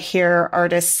that I hear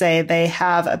artists say they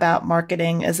have about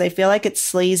marketing is they feel like it's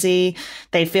sleazy.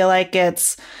 They feel like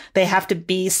they have to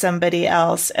be somebody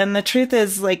else. And the truth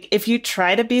is, like, if you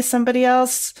try to be somebody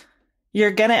else, you're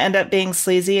going to end up being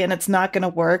sleazy and it's not going to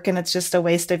work. And it's just a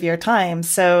waste of your time.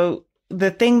 So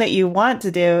the thing that you want to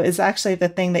do is actually the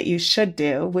thing that you should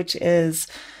do, which is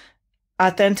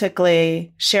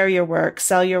authentically share your work,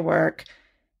 sell your work,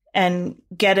 and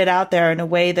get it out there in a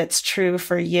way that's true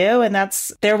for you. And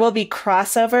there will be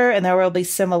crossover and there will be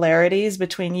similarities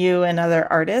between you and other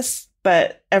artists,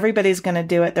 but everybody's going to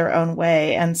do it their own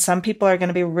way. And some people are going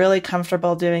to be really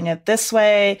comfortable doing it this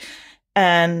way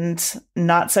and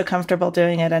not so comfortable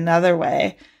doing it another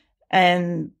way.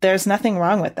 And there's nothing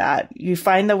wrong with that. You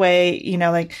find the way,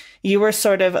 like you were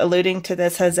sort of alluding to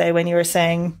this, Jose, when you were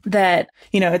saying that,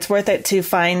 it's worth it to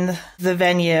find the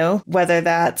venue, whether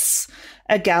that's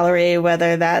a gallery,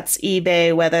 whether that's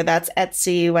eBay, whether that's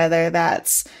Etsy, whether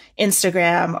that's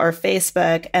Instagram or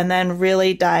Facebook, and then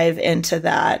really dive into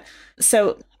that.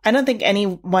 So I don't think any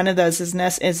one of those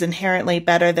is inherently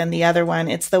better than the other one.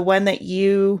 It's the one that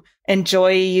you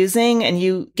enjoy using and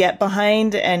you get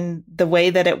behind, and the way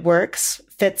that it works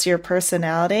fits your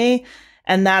personality.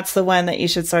 And that's the one that you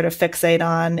should sort of fixate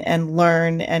on and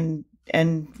learn and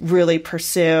really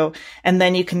pursue. And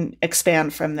then you can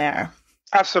expand from there.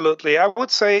 Absolutely. I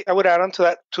would add on to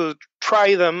that, to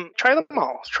try them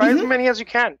all. Try as many as you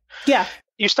can. Yeah.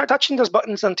 You start touching those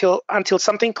buttons until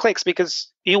something clicks, because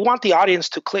you want the audience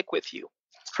to click with you.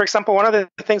 For example, one of the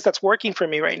things that's working for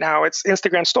me right now, it's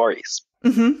Instagram stories.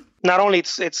 Mm-hmm. Not only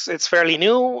it's fairly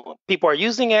new, people are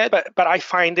using it, but I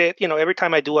find it, every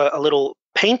time I do a little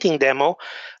painting demo,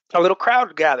 a little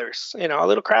crowd gathers, a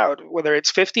little crowd, whether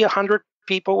it's 50, 100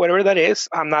 people, whatever that is.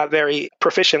 I'm not very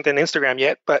proficient in Instagram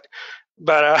yet, but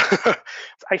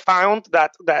I found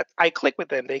that I click with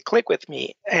them, they click with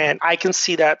me, and I can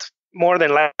see that more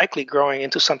than likely growing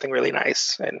into something really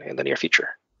nice in the near future.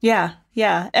 Yeah,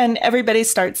 yeah. And everybody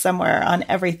starts somewhere on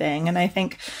everything. And I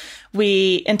think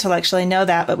we intellectually know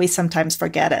that, but we sometimes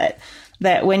forget it.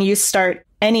 That when you start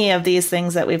any of these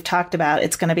things that we've talked about,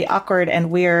 it's going to be awkward and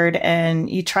weird. And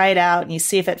you try it out and you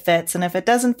see if it fits. And if it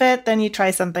doesn't fit, then you try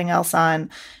something else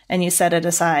on and you set it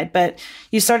aside. But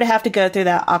you sort of have to go through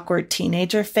that awkward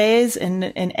teenager phase in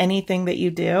anything that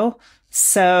you do.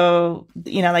 So,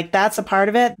 like that's a part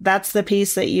of it. That's the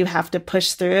piece that you have to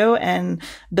push through and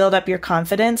build up your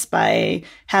confidence by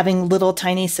having little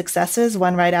tiny successes,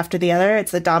 one right after the other.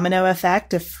 It's a domino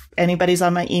effect. If anybody's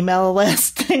on my email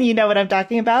list, then you know what I'm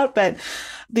talking about. But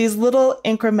these little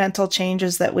incremental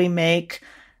changes that we make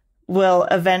will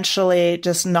eventually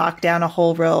just knock down a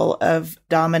whole row of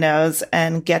dominoes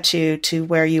and get you to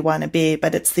where you want to be.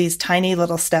 But it's these tiny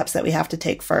little steps that we have to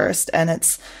take first. And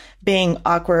it's being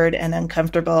awkward and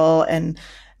uncomfortable and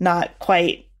not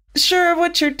quite sure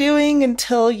what you're doing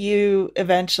until you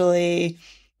eventually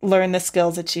learn the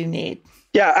skills that you need.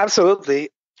 Yeah, absolutely.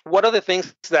 One of the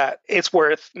things that it's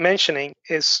worth mentioning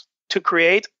is to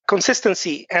create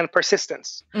consistency and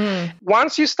persistence.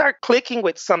 Once you start clicking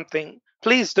with something,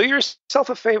 please do yourself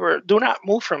a favor. Do not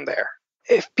move from there.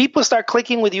 If people start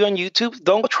clicking with you on YouTube,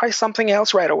 don't go try something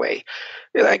else right away.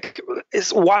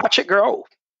 Watch it grow.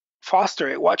 Foster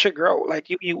it, watch it grow. Like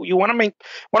you want to make,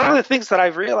 one of the things that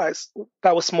I've realized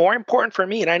that was more important for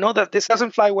me, and I know that this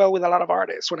doesn't fly well with a lot of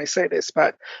artists when I say this,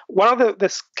 but one of the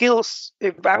skills,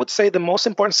 if I would say the most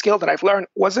important skill that I've learned,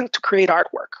 wasn't to create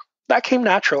artwork. That came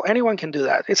natural. Anyone can do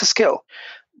that. It's a skill.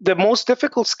 The most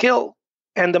difficult skill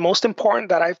and the most important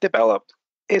that I've developed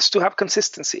is to have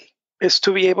consistency, is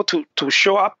to be able to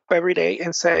show up every day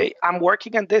and say, I'm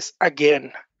working on this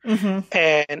again. Mm-hmm.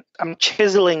 And I'm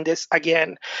chiseling this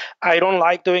again. I don't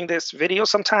like doing this video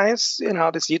sometimes,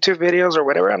 this YouTube videos or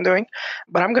whatever I'm doing,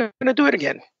 but I'm going to do it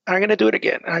again. I'm going to do it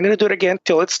again. And I'm going to do it again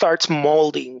till it starts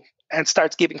molding and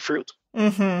starts giving fruit.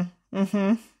 Mm-hmm.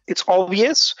 Mm-hmm. It's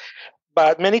obvious,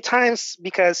 but many times,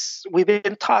 because we've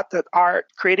been taught that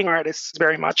creating art is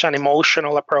very much an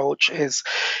emotional approach, is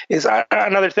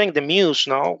another thing, the muse,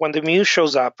 no? When the muse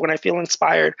shows up, when I feel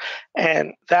inspired,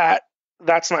 and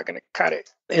that's not going to cut it.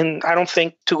 And I don't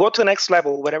think to go to the next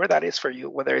level, whatever that is for you,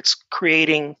 whether it's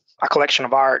creating a collection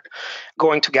of art,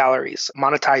 going to galleries,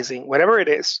 monetizing, whatever it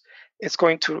is, it's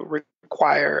going to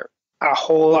require a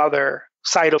whole other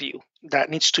side of you that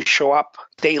needs to show up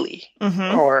daily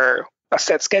or a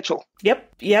set schedule.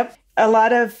 Yep. A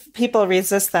lot of people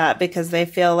resist that because they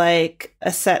feel like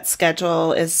a set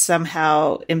schedule is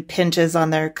somehow impinges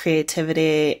on their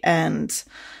creativity. And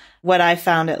what I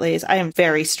found, at least, I am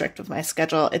very strict with my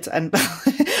schedule.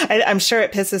 I'm sure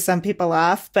it pisses some people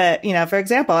off, but for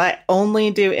example, I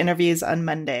only do interviews on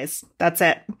Mondays. That's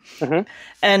it. Mm-hmm.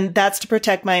 And that's to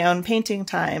protect my own painting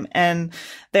time. And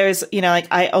there's,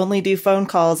 I only do phone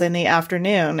calls in the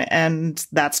afternoon, and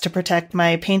that's to protect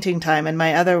my painting time and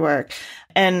my other work.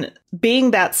 And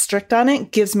being that strict on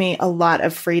it gives me a lot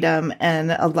of freedom and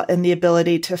the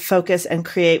ability to focus and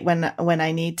create when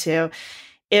I need to.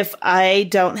 If I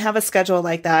don't have a schedule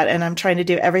like that and I'm trying to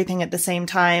do everything at the same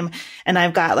time, and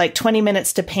I've got like 20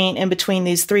 minutes to paint in between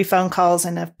these 3 phone calls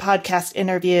and a podcast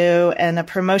interview and a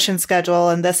promotion schedule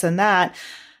and this and that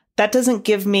doesn't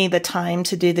give me the time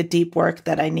to do the deep work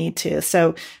that I need to.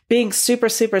 So being super,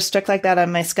 super strict like that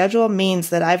on my schedule means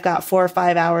that I've got 4 or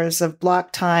 5 hours of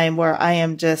block time where I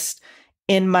am just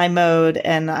in my mode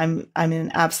and I'm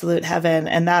in absolute heaven.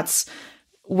 And that's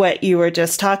what you were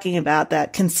just talking about,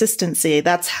 that consistency.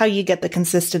 That's how you get the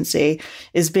consistency,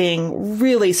 is being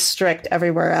really strict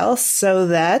everywhere else so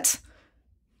that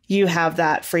you have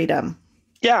that freedom.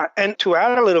 Yeah. And to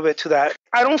add a little bit to that,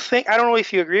 I don't know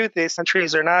if you agree with this,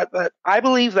 Andres, or not, but I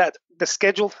believe that the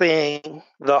schedule thing,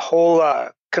 the whole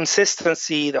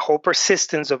consistency, the whole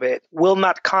persistence of it will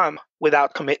not come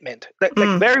without commitment.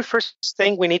 The very first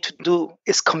thing we need to do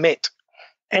is commit.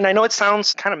 And I know it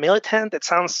sounds kind of militant. It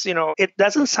sounds, it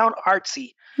doesn't sound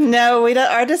artsy. No, we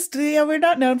don't. Artists, we're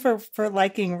not known for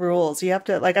liking rules. You have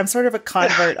to, I'm sort of a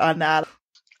convert on that.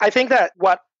 I think that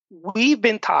what we've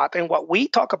been taught and what we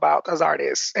talk about as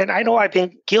artists, and I know I've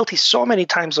been guilty so many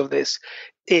times of this,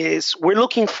 is we're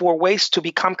looking for ways to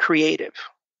become creative.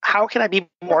 How can I be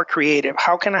more creative?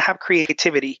 How can I have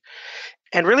creativity?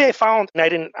 And really I found, and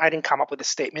I didn't come up with this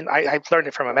statement. I've learned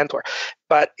it from a mentor,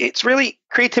 but it's really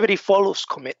creativity follows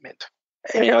commitment.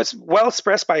 And, it's well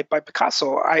expressed by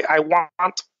Picasso. I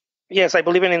want, yes, I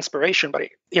believe in inspiration, but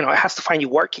it has to find you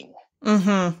working.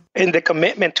 Mm-hmm. And the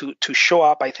commitment to show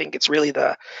up, I think it's really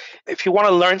if you want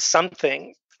to learn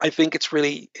something, I think it's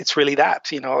really that,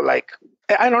 like,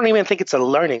 I don't even think it's a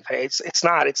learning thing. It's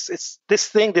not, it's this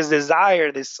thing, this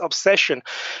desire, this obsession.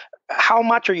 How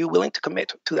much are you willing to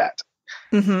commit to that?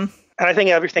 Mm-hmm. And I think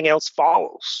everything else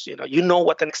follows. You know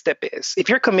what the next step is. If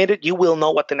you're committed, you will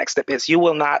know what the next step is. You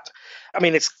will not. I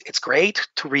mean, it's great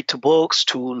to read to books,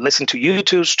 to listen to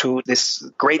YouTubes, to this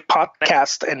great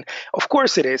podcast, and of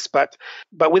course it is. But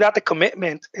without the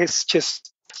commitment, it's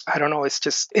just, I don't know.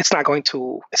 It's not going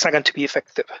to be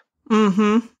effective.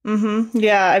 Mm-hmm. Mm-hmm.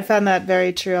 Yeah, I found that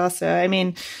very true. Also, I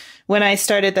mean, when I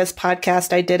started this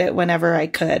podcast, I did it whenever I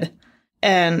could,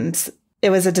 and it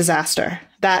was a disaster.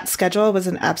 That schedule was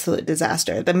an absolute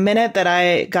disaster. The minute that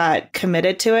I got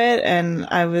committed to it and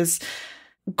I was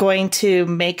going to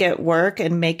make it work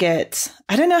and make it,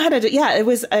 I don't know how to do. Yeah, it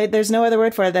was, there's no other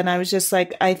word for it. Then I was just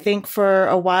like, I think for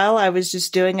a while I was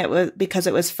just doing it because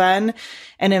it was fun.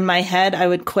 And in my head, I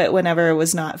would quit whenever it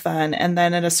was not fun. And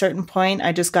then at a certain point,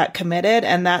 I just got committed.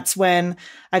 And that's when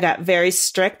I got very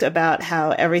strict about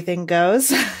how everything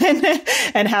goes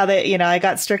and how I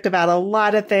got strict about a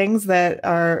lot of things that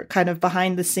are kind of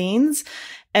behind the scenes.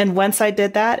 And once I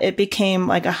did that, it became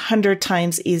like 100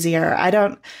 times easier.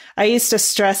 I used to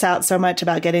stress out so much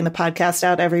about getting the podcast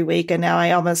out every week. And now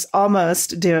I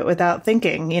almost do it without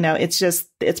thinking.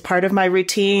 It's part of my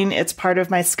routine. It's part of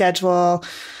my schedule.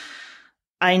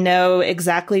 I know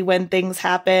exactly when things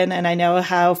happen and I know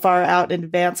how far out in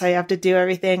advance I have to do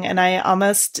everything. And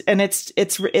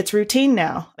it's routine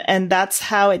now. And that's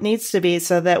how it needs to be,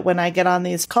 so that when I get on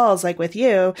these calls, like with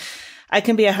you, I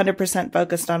can be 100%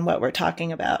 focused on what we're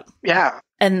talking about. Yeah.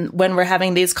 And when we're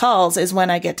having these calls is when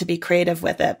I get to be creative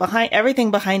with it.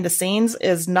 Everything behind the scenes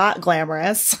is not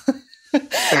glamorous.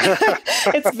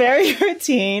 It's very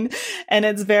routine and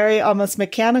it's very almost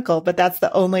mechanical, but that's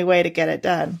the only way to get it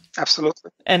done.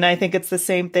 Absolutely. And I think it's the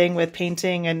same thing with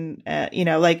painting and,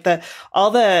 like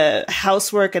all the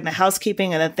housework and the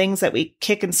housekeeping and the things that we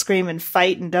kick and scream and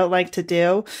fight and don't like to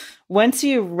do. Once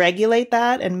you regulate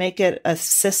that and make it a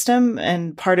system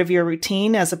and part of your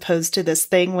routine, as opposed to this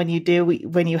thing when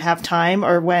you have time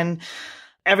or when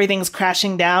everything's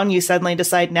crashing down, you suddenly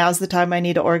decide now's the time I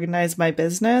need to organize my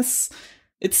business.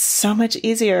 It's so much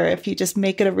easier if you just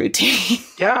make it a routine.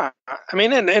 Yeah. I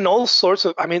mean, and all sorts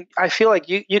of, I feel like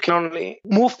you can only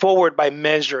move forward by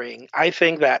measuring. I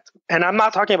think that, and I'm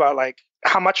not talking about like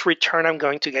how much return I'm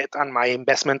going to get on my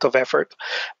investment of effort,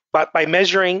 but by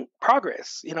measuring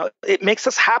progress, it makes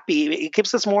us happy. It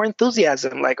gives us more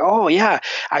enthusiasm. Like, oh yeah,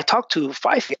 I talked to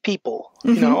 5 people,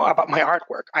 about my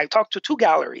artwork. I talked to 2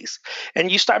 galleries, and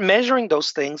you start measuring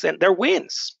those things, and they're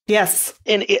wins. Yes,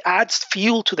 and it adds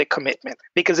fuel to the commitment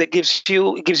because it gives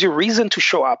you reason to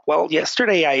show up. Well,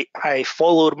 yesterday I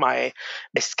followed my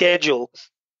schedule.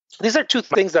 These are 2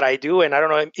 things that I do, and I don't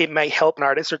know, it might help an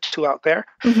artist or 2 out there.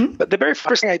 Mm-hmm. But the very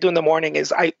first thing I do in the morning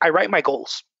is I write my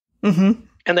goals. Mm-hmm.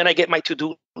 And then I get my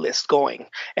to-do list going.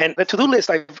 And the to-do list,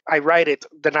 I write it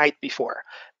the night before.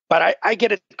 But I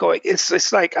get it going.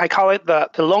 It's like, I call it the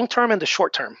long term and the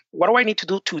short term. What do I need to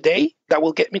do today that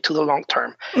will get me to the long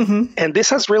term? Mm-hmm. And this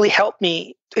has really helped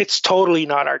me. It's totally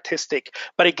not artistic,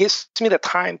 but it gives me the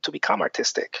time to become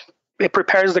artistic. It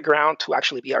prepares the ground to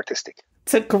actually be artistic.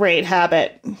 It's a great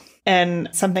habit and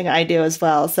something I do as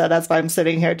well. So that's why I'm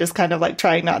sitting here just kind of like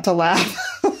trying not to laugh.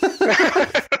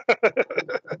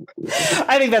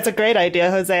 I think that's a great idea,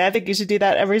 Jose. I think you should do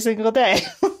that every single day.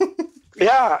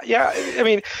 Yeah. I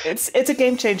mean, it's a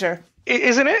game changer.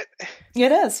 Isn't it?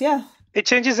 It is, yeah. It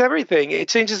changes everything. It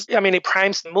changes, it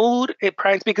primes the mood. It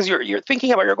primes because you're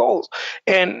thinking about your goals.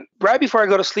 And right before I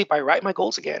go to sleep, I write my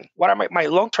goals again. What are my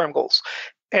long-term goals?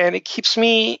 And it keeps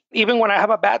me, even when I have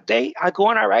a bad day, I go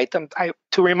and I write them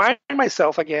to remind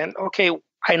myself again, okay,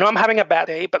 I know I'm having a bad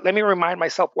day, but let me remind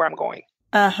myself where I'm going.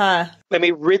 Uh-huh. Let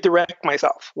me redirect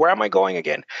myself. Where am I going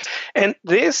again? And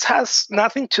this has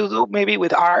nothing to do maybe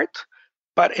with art,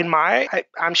 but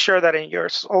I'm sure that in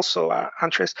yours also,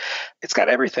 Andres, it's got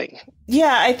everything.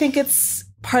 Yeah, I think it's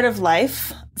part of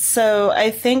life. So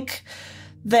I think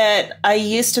that I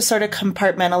used to sort of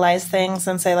compartmentalize things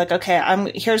and say like,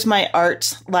 okay, here's my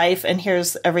art life and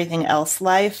here's everything else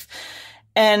life.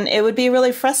 And it would be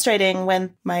really frustrating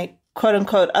when my quote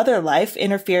unquote other life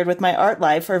interfered with my art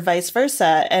life or vice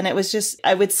versa. And it was just,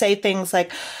 I would say things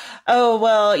like, oh,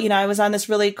 well, I was on this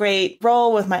really great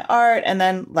roll with my art and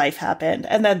then life happened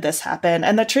and then this happened.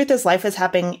 And the truth is life is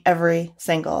happening every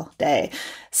single day.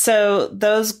 So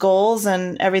those goals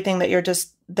and everything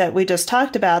that we just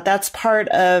talked about, that's part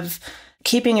of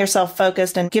keeping yourself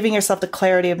focused and giving yourself the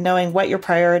clarity of knowing what your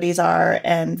priorities are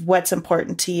and what's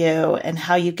important to you and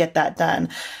how you get that done.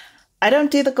 I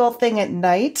don't do the goal thing at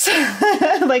night.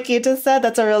 Like you just said,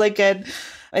 that's a really good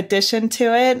addition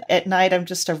to it. At night, I'm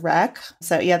just a wreck.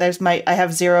 So yeah, I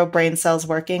have zero brain cells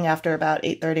working after about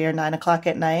 8:30 or 9 o'clock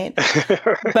at night.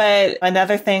 But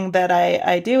another thing that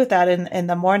I do with that in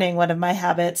the morning, one of my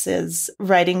habits is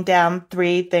writing down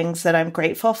 3 things that I'm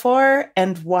grateful for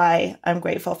and why I'm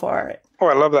grateful for it. Oh,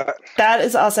 I love that. That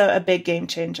is also a big game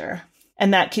changer.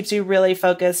 And that keeps you really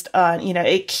focused on,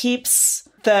 it keeps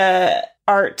the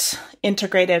art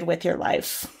integrated with your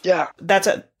life. Yeah. That's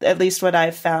at least what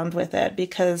I've found with it,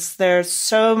 because there's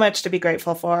so much to be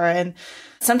grateful for. And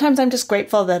sometimes I'm just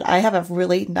grateful that I have a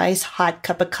really nice hot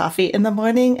cup of coffee in the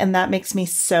morning, and that makes me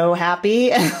so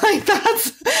happy. And like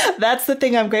that's the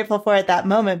thing I'm grateful for at that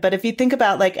moment. But if you think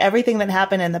about like everything that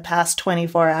happened in the past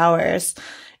 24 hours,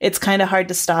 it's kind of hard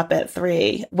to stop at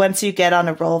 3 once you get on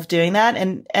a roll of doing that.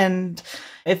 And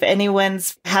if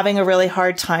anyone's having a really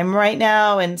hard time right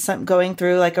now and going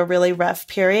through like a really rough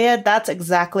period, that's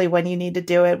exactly when you need to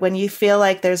do it. When you feel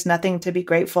like there's nothing to be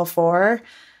grateful for,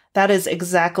 that is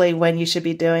exactly when you should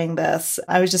be doing this.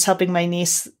 I was just helping my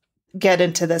niece get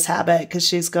into this habit because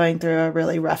she's going through a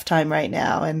really rough time right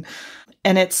now. And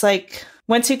it's like,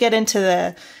 once you get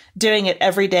into doing it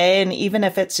every day, and even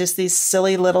if it's just these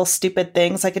silly little stupid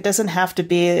things, like it doesn't have to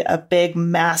be a big,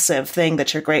 massive thing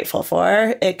that you're grateful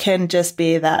for. It can just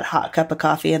be that hot cup of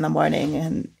coffee in the morning,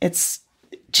 and it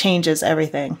changes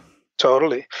everything.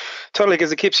 Totally.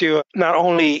 Because it keeps you not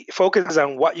only focused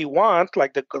on what you want,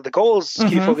 like the goals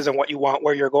keep you focused on what you want,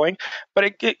 where you're going,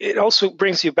 but it also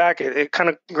brings you back. It kind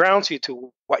of grounds you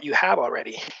to what you have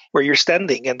already, where you're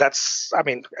standing. And that's,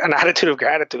 an attitude of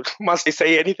gratitude. Must I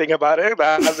say anything about it?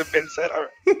 That hasn't been said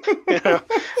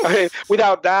already.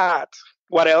 Without that,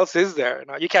 what else is there?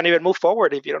 You can't even move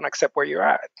forward if you don't accept where you're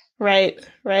at. Right.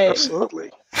 Absolutely.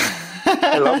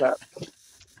 I love that.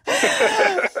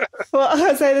 Well,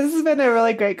 Jose, this has been a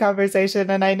really great conversation.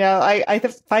 And I know I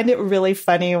find it really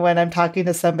funny when I'm talking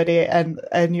to somebody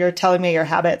and you're telling me your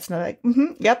habits and I'm like,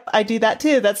 yep, I do that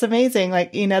too. That's amazing.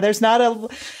 Like, there's not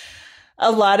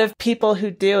a lot of people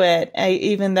who do it,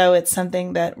 even though it's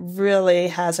something that really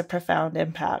has a profound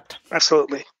impact.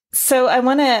 Absolutely. So I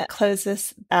want to close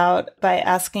this out by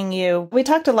asking you, we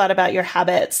talked a lot about your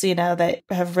habits, that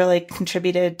have really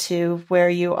contributed to where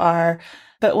you are.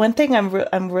 But one thing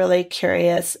I'm really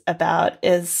curious about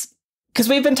is, because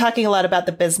we've been talking a lot about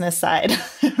the business side,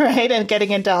 right? And getting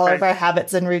into all of our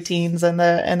habits and routines and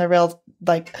the real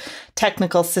like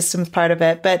technical systems part of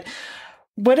it. But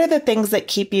what are the things that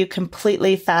keep you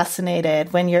completely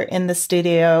fascinated when you're in the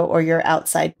studio or you're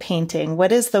outside painting?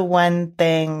 What is the one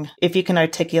thing, if you can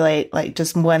articulate like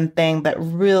just one thing that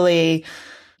really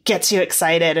gets you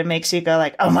excited and makes you go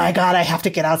like, oh my God, I have to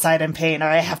get outside and paint, or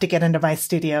I have to get into my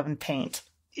studio and paint?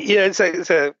 Yeah, it's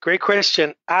a great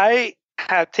question. I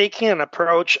have taken an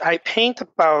approach. I paint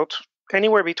about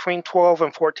anywhere between 12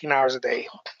 and 14 hours a day,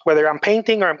 whether I'm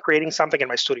painting or I'm creating something in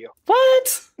my studio.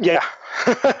 What? Yeah.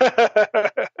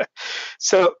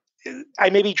 So I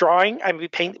may be drawing, I may be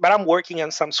painting, but I'm working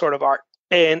on some sort of art.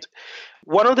 And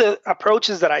one of the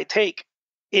approaches that I take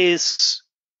is,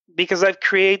 because I've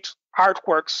created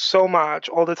artwork so much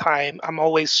all the time, I'm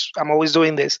always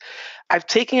doing this, I've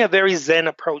taken a very Zen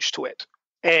approach to it.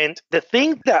 And the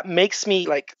thing that makes me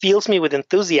fills me with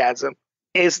enthusiasm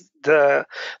is the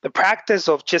practice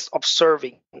of just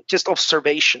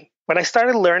observation. When I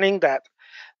started learning that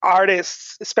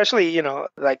artists, especially,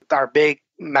 like our big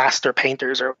master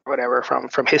painters or whatever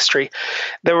from history,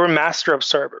 they were master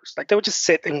observers. Like they would just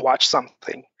sit and watch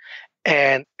something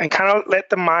and kind of let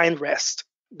the mind rest.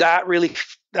 That really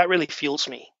fuels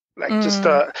me. Just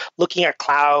looking at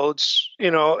clouds, I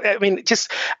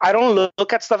don't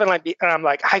look at stuff and I'm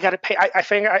like, I gotta pay. I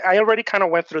think I already kind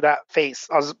of went through that phase.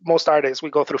 As most artists,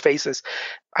 we go through phases.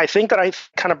 I think that I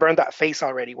kind of burned that phase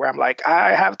already, where I'm like,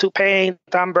 I have to paint.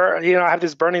 I have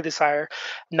this burning desire.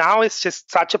 Now it's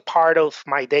just such a part of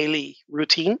my daily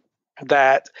routine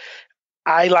that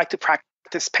I like to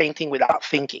practice painting without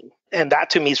thinking. And that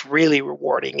to me is really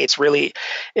rewarding. It's really,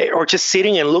 or just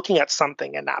sitting and looking at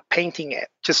something and not painting it,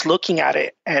 just looking at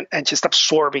it and just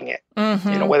absorbing it.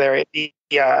 Whether it be,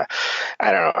 I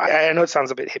don't know. I know it sounds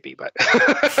a bit hippie, but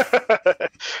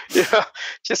You know,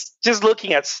 just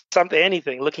looking at something,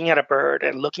 anything, looking at a bird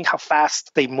and looking how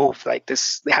fast they move. Like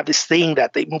this, they have this thing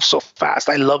that they move so fast.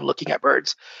 I love looking at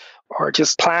birds. Or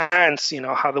just plants,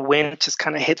 how the wind just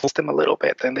kind of hits them a little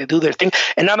bit and they do their thing.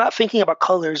 And I'm not thinking about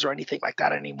colors or anything like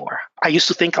that anymore. I used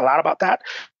to think a lot about that.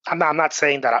 I'm not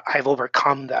saying that I've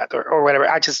overcome that or whatever.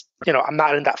 I just, I'm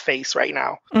not in that phase right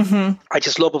now. Mm-hmm. I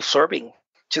just love observing,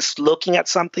 just looking at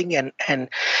something and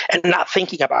not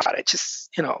thinking about it. Just,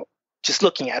 just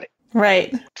looking at it.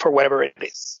 Right. For whatever it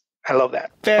is. I love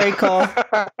that. Very cool.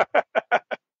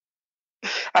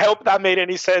 I hope that made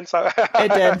any sense.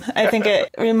 It did. I think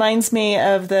it reminds me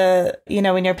of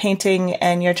when you're painting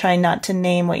and you're trying not to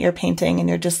name what you're painting and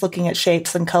you're just looking at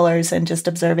shapes and colors and just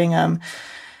observing them.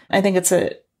 I think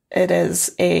it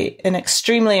is an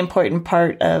extremely important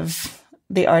part of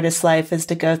the artist's life is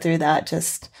to go through that,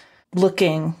 just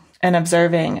looking and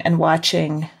observing and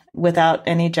watching without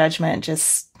any judgment,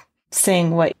 just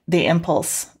seeing what the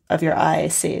impulse of your eye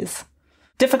sees.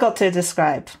 Difficult to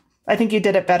describe. I think you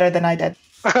did it better than I did.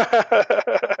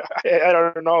 I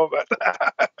don't know about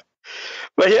that.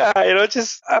 But yeah,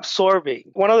 just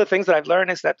absorbing. One of the things that I've learned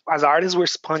is that as artists, we're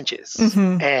sponges.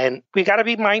 Mm-hmm. And we got to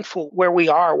be mindful where we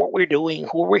are, what we're doing,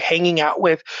 who we're hanging out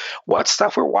with, what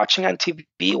stuff we're watching on TV,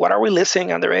 what are we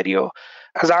listening on the radio.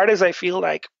 As artists, I feel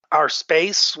like our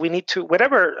space, we need to,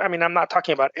 whatever. I mean, I'm not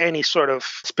talking about any sort of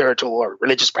spiritual or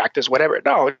religious practice, whatever.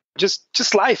 No,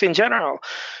 just life in general.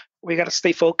 We got to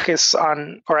stay focused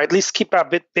on, or at least keep a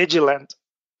bit vigilant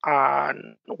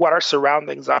on what our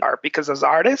surroundings are. Because as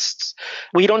artists,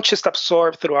 we don't just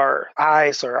absorb through our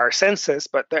eyes or our senses,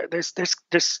 but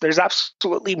there's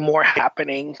absolutely more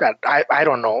happening that I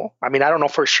don't know. I mean, I don't know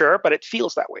for sure, but it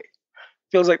feels that way.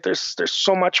 It feels like there's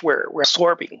so much we're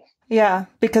absorbing. Yeah,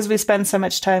 because we spend so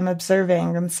much time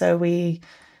observing,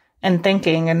 and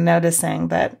thinking and noticing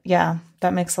that. Yeah.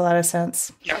 That makes a lot of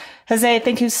sense. Yeah. Jose,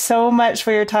 thank you so much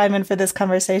for your time and for this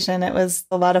conversation. It was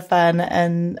a lot of fun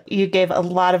and you gave a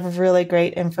lot of really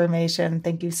great information.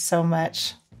 Thank you so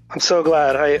much. I'm so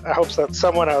glad. I hope that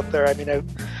someone out there,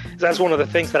 that's one of the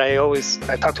things that I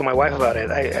talk to my wife about it.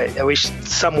 I wish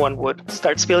someone would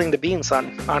start spilling the beans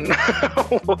on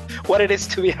what it is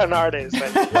to be an artist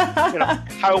and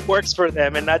how it works for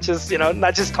them and not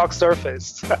just talk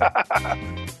surface.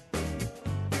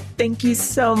 Thank you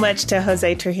so much to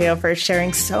Jose Trujillo for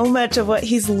sharing so much of what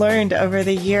he's learned over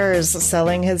the years,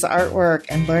 selling his artwork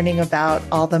and learning about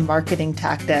all the marketing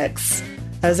tactics.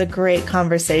 That was a great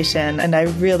conversation, and I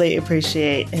really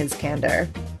appreciate his candor.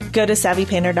 Go to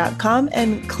savvypainter.com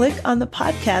and click on the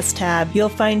podcast tab. You'll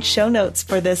find show notes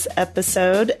for this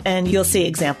episode, and you'll see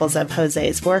examples of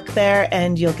Jose's work there,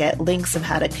 and you'll get links of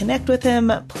how to connect with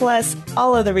him, plus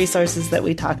all of the resources that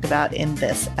we talked about in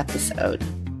this episode.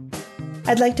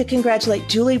 I'd like to congratulate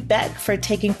Julie Beck for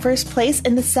taking first place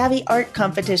in the Savvy Art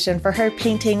Competition for her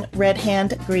painting Red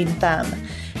Hand, Green Thumb.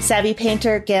 Savvy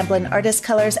Painter, Gamblin Artist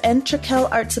Colors, and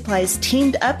Trakell Art Supplies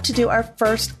teamed up to do our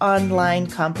first online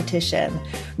competition.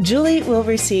 Julie will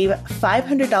receive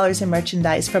 $500 in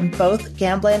merchandise from both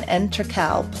Gamblin and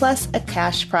Trakell, plus a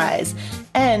cash prize.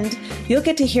 And you'll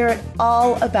get to hear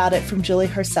all about it from Julie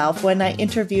herself when I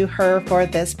interview her for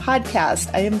this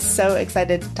podcast. I am so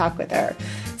excited to talk with her.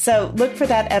 So look for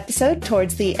that episode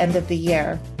towards the end of the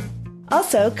year.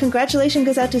 Also, congratulations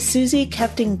goes out to Susie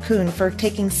Kefting-Kuhn for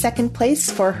taking second place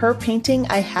for her painting,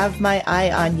 I Have My Eye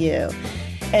on You.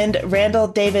 And Randall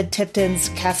David Tipton's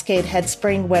Cascade Head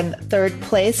Spring won third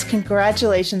place.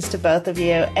 Congratulations to both of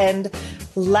you. And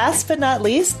last but not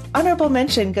least, honorable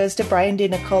mention goes to Brian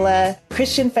DiNicola,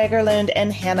 Christian Fagerlund,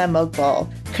 and Hannah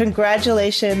Mogbal.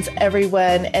 Congratulations,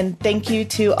 everyone, and thank you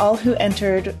to all who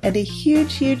entered, and a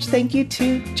huge, huge thank you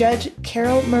to Judge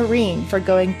Carol Marine for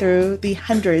going through the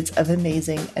hundreds of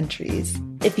amazing entries.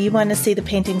 If you want to see the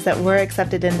paintings that were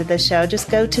accepted into the show, just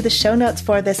go to the show notes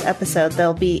for this episode.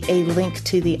 There'll be a link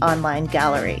to the online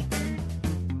gallery.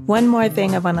 One more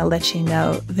thing I want to let you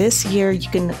know. This year, you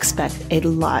can expect a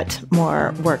lot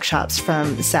more workshops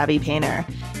from Savvy Painter.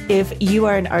 If you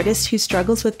are an artist who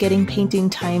struggles with getting painting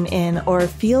time in or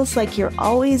feels like you're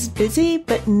always busy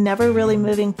but never really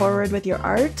moving forward with your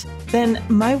art, then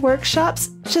my workshops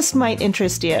just might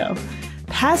interest you.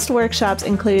 Past workshops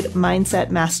include Mindset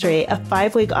Mastery, a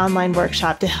 5-week online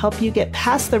workshop to help you get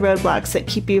past the roadblocks that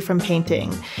keep you from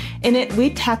painting. In it, we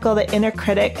tackle the inner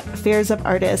critic, fears of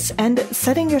artists, and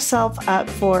setting yourself up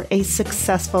for a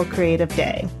successful creative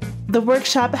day. The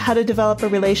workshop, How to Develop a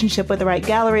Relationship with the Right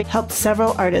Gallery, helped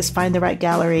several artists find the right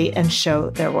gallery and show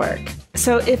their work.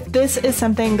 So if this is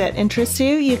something that interests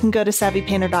you, you can go to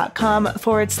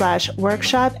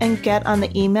savvypainter.com/workshop and get on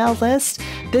the email list.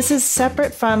 This is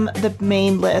separate from the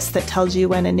main list that tells you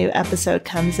when a new episode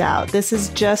comes out. This is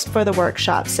just for the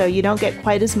workshop, so you don't get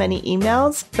quite as many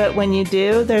emails, but when you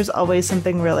do, there's always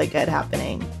something really good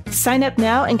happening. Sign up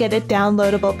now and get a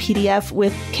downloadable PDF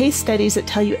with case studies that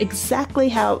tell you exactly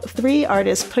how 3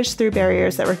 artists pushed through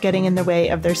barriers that were getting in the way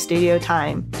of their studio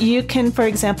time. You can, for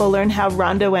example, learn how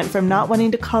Rhonda went from not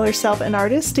wanting to call herself an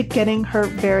artist to getting her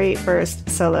very first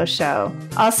solo show.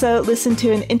 Also, listen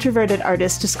to an introverted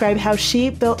artist describe how she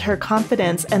built her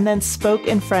confidence and then spoke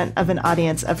in front of an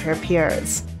audience of her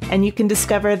peers. And you can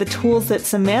discover the tools that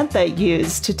Samantha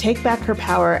used to take back her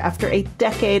power after a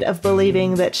decade of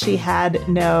believing that she had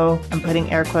no, I'm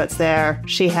putting air quotes there,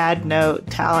 she had no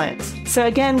talent. So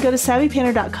again, go to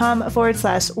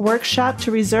savvypainter.com/workshop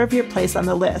to reserve your place on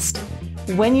the list.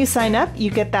 When you sign up,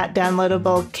 you get that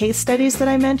downloadable case studies that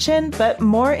I mentioned, but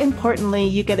more importantly,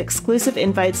 you get exclusive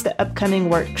invites to upcoming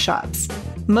workshops.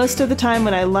 Most of the time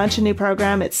when I launch a new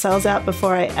program, it sells out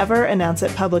before I ever announce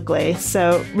it publicly.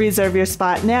 So reserve your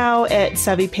spot now at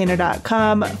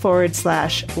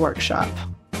savvypainter.com/workshop.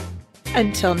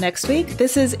 Until next week,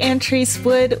 this is Antrese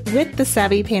Wood with the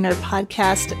Savvy Painter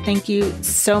Podcast. Thank you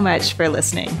so much for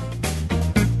listening.